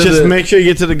the Just make sure you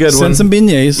get to the good send one. some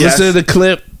beignets. listen to the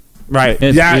clip. Right.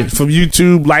 Yeah, from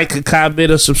YouTube, like, a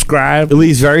comment, or subscribe.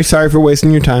 Elise, very sorry for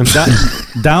wasting your time.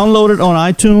 Download it on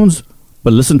iTunes,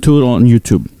 but listen to it on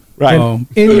YouTube. Right. Oh,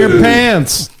 In your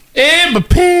pants. In my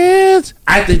pants.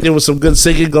 I think there was some good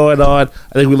singing going on.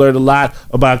 I think we learned a lot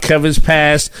about Kevin's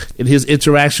past and his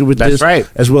interaction with That's this, right.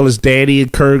 as well as Danny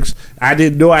and Kirk's. I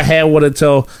didn't know I had one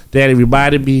until Danny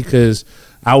reminded me, because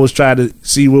I was trying to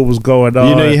see what was going on.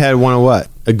 You know you had one of what?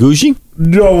 A Gucci?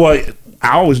 No, what?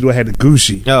 I always knew I had a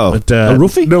Gucci. Oh. But, A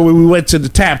roofie? No, when we went to the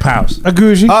tap house. A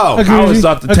Gucci. Oh, a I always Gucci,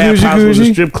 thought the a tap Gucci, house was a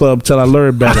Gucci. strip club until I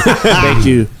learned better. Thank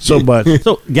you so much.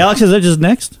 So, Galaxy's Edge is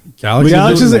next?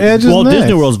 Galaxy's Edge is Walt next.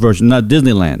 Disney World's version, not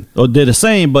Disneyland. Or they're the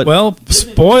same, but well,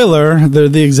 spoiler, they're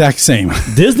the exact same.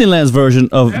 Disneyland's version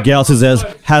of Galaxy's Edge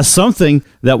has something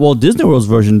that Walt Disney World's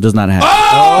version does not have.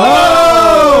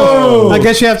 I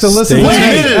guess you have to listen to the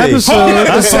next episode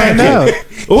to find out.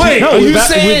 Wait, No, are you we've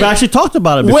saying? actually talked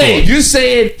about it before. Wait, you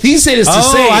saying he said it's the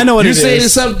Oh, same? I know what you it saying is.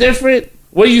 it's something different?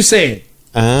 What are you saying?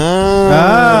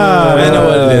 Ah, I know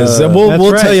what it is.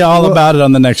 We'll That's tell you all right. about it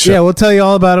on the next show. Yeah, we'll tell you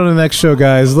all about it on the next show,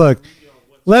 guys. Look,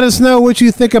 let us know what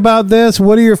you think about this.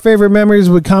 What are your favorite memories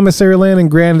with Commissary Land and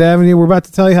Grand Avenue? We're about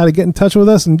to tell you how to get in touch with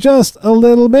us in just a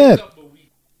little bit.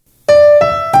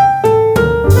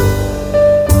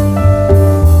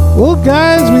 Well,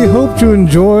 guys, we hope you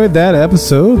enjoyed that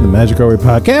episode of the Magic Our Way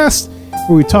podcast,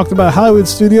 where we talked about Hollywood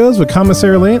Studios with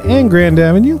Commissary Land and Grand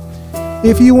Avenue.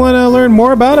 If you want to learn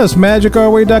more about us,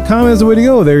 magicourway.com is the way to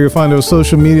go. There you'll find those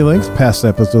social media links, past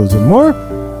episodes, and more.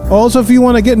 Also, if you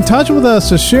want to get in touch with us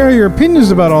to share your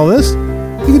opinions about all this,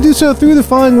 you can do so through the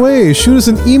following ways. Shoot us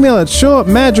an email at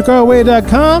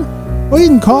show@magicourway.com, or you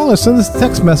can call or send us a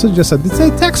text message. Yes, I did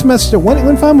say text message at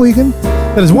 1-815-MOHICAN.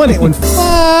 That is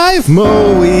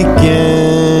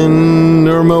 1-815-MOHICAN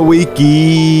or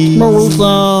MOHICI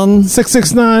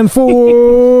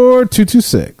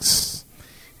 669-4226.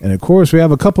 And of course, we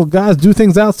have a couple guys do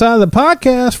things outside of the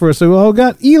podcast. First, we all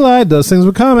got Eli does things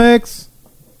with comics.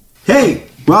 Hey,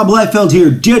 Rob Liefeld here.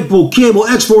 Deadpool, Cable,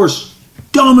 X-Force,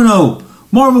 Domino,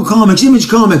 Marvel Comics, Image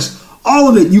Comics, all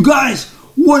of it. You guys,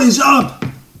 what is up?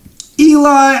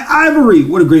 Eli Ivory.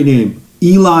 What a great name.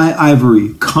 Eli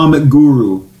Ivory, comic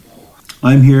guru.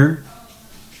 I'm here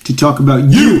to talk about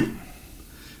you.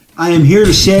 I am here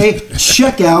to say,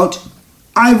 check out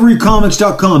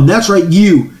ivorycomics.com. That's right,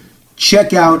 you.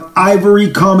 Check out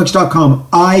ivorycomics.com.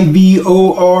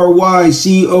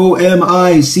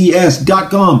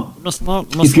 ivorycomics.com.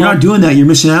 If you're not doing that, you're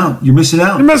missing out. You're missing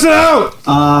out. You're missing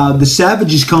out. The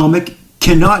Savages comic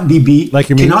cannot be beat,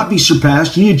 cannot be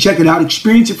surpassed. You need to check it out,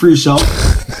 experience it for yourself,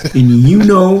 and you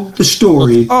know the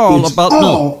story. It's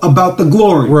all about the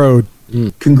glory. Road.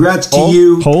 Congrats to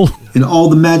you and all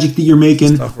the magic that you're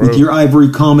making with your Ivory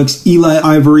Comics. Eli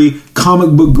Ivory,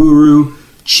 comic book guru.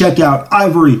 Check out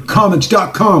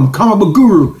ivorycomics.com, comic book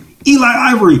guru.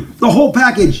 Eli Ivory, the whole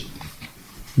package.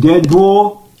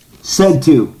 Deadpool said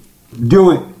to.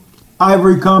 Do it.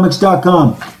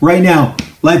 ivorycomics.com. Right now.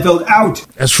 Liefeld out.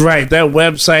 That's right. That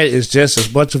website is just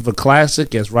as much of a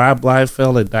classic as Rob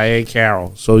Liefeld and Diane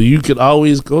Carroll. So you can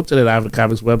always go to that Ivory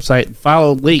Comics website and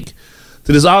follow the link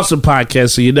to this awesome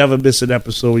podcast so you never miss an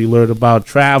episode where you learn about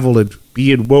travel and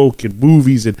being woke and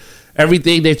movies and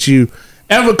everything that you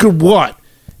ever could want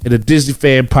in a Disney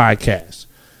fan podcast.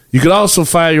 You can also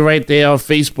find me right there on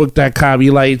Facebook.com,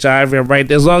 Eli H. Ivory. I'm right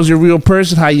there. As long as you're a real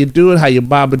person, how you do it, how your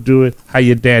mama do it, how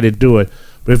your daddy do it.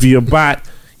 But if you're a bot,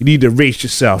 you need to erase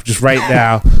yourself just right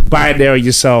now. Binary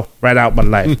yourself right out my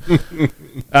life.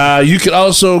 You can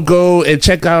also go and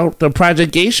check out the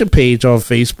Project Geisha page on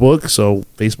Facebook. So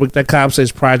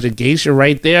Facebook.com/Project Geisha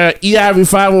right there.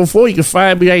 EIV504, you can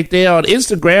find me right there on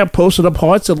Instagram, posting up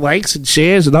hearts and likes and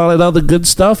shares and all that other good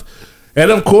stuff. And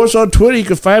of course on Twitter, you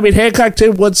can find me at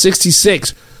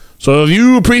Hancock10166. So if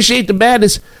you appreciate the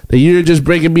madness, then you're just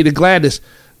bringing me the gladness.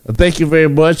 Thank you very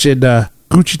much, and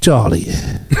Gucci to all of you.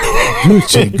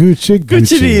 Gucci. Gucci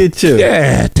to you too.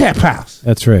 Yeah, Tap House.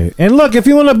 That's right. And look, if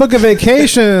you want to book a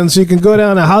vacation so you can go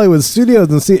down to Hollywood Studios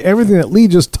and see everything that Lee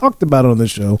just talked about on the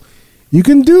show, you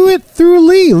can do it through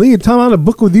Lee. Lee, tell him how to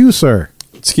book with you, sir.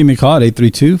 Just give me a call at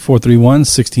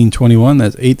 832-431-1621.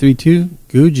 That's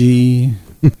 832-GOOGEE.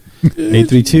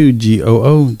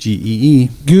 832-GOOGEE.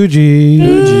 Gucci.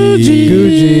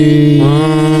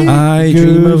 I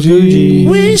dream of Gucci.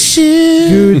 Wishing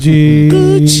Gucci.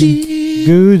 Gucci.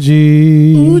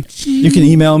 Gucci. You can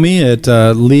email me at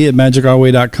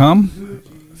lee@magicourway.com.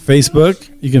 Facebook,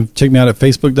 you can check me out at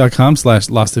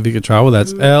facebook.com/Lastovica Travel.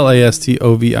 That's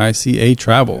LASTOVICA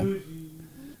Travel.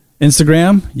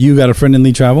 Instagram, You Got a Friend in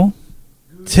Lee Travel.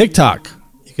 TikTok,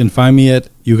 you can find me at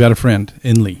You Got a Friend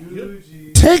in Lee.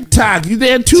 TikTok, you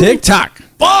there too? TikTok.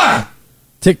 Boy!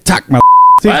 TikTok, my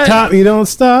TikTok, you don't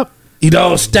stop. You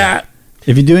don't stop.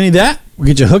 If you do any of that, we'll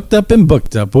get you hooked up and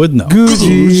booked up with no.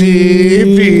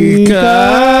 Gucci.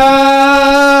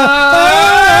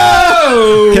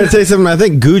 Can I tell you something? I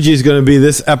think Gucci is going to be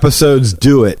this episode's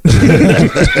Do It. There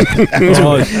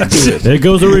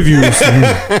goes the reviews.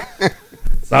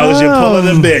 As long as you're pulling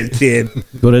them in, kid.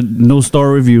 Go to No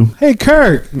Star Review. Hey,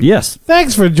 Kirk. Yes.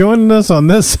 Thanks for joining us on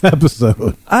this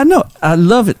episode. I know. I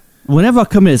love it. Whenever I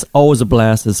come in, it's always a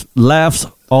blast. It's laughs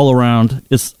all around.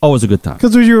 It's always a good time.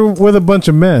 Because you're with a bunch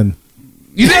of men.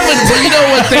 You know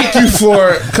what? Thank you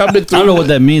for coming through. I don't know what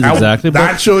that means exactly.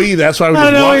 Not sure either. That's why I we're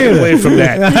don't know walking either. away from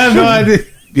that. I have no idea.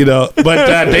 You know, but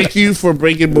thank you for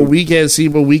bringing Mawiki and see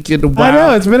Mawiki in the wild. I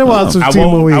know, it's been a while since Team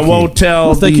Mawiki. I won't tell.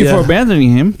 Well, thank you for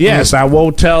abandoning him. Yes, I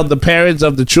won't tell the parents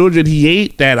of the children he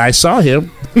ate that I saw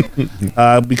him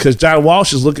because John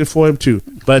Walsh is looking for him too.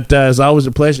 But it's always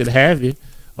a pleasure to have you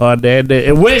on there.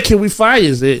 And where can we find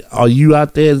you? Are you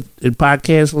out there in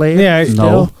podcast land? Yeah,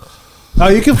 No. Oh,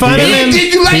 you can find him in.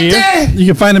 Did you like here. that? You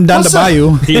can find him down the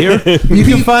bayou. Here. You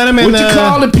can find him in. What you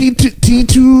call it?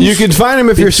 T2? You can find him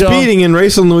if you're speeding in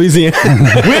Racine, Louisiana.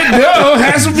 Window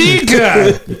has a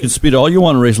vodka. You can speed all you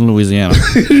want in Racine, Louisiana.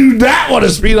 You do not want to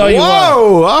speed all you want.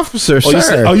 Whoa, officer,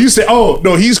 sir. You say,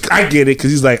 I get it,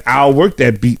 because he's like, I'll work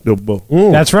that beat no more.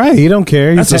 That's right. He don't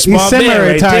care. That's a He's small man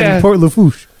semi-retired right there. in Port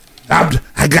Lafourche.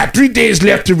 I got 3 days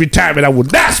left to retirement. I will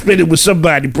not spend it with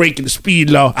somebody breaking the speed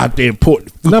law out there in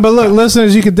Portland. No, but look,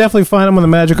 listeners, you can definitely find him on the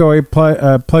Magic Away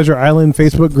Pleasure Island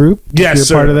Facebook group. Yes, if you're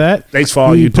sir. part of that. Thanks for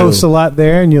all he you do. posts a lot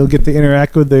there, and you'll get to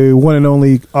interact with the one and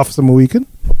only Officer Mohican.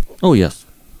 Oh, yes.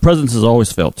 Presence is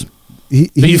always felt. Do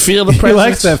you feel the He presence?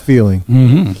 likes that feeling.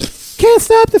 Mm-hmm. Can't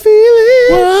stop the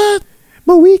feeling. What?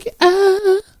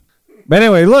 Mohican. But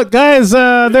anyway, look, guys,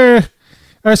 there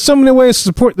are so many ways to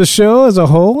support the show as a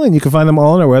whole, and you can find them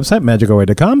all on our website,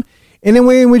 magicaway.com. Any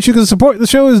way in which you can support the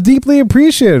show is deeply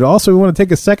appreciated. Also, we want to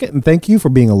take a second and thank you for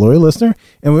being a loyal listener,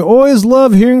 and we always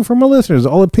love hearing from our listeners.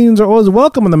 All opinions are always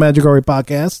welcome on the Magic Away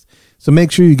podcast, so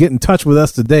make sure you get in touch with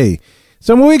us today.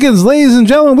 So, my weekends, ladies and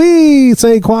gentlemen, we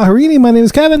say Kwaharini. My name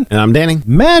is Kevin. And I'm Danny.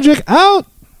 Magic out.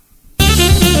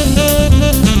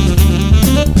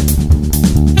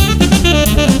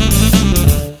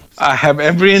 I have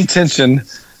every intention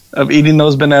of eating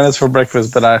those bananas for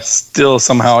breakfast, but I still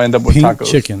somehow end up with Pink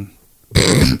tacos. chicken.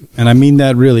 And I mean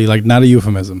that really, like not a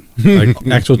euphemism, like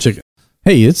actual chicken.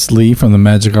 Hey, it's Lee from the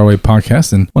Magic Our Way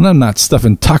podcast, and when I'm not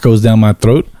stuffing tacos down my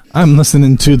throat, I'm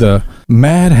listening to the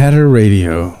Mad Hatter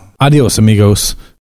Radio. Adios, amigos.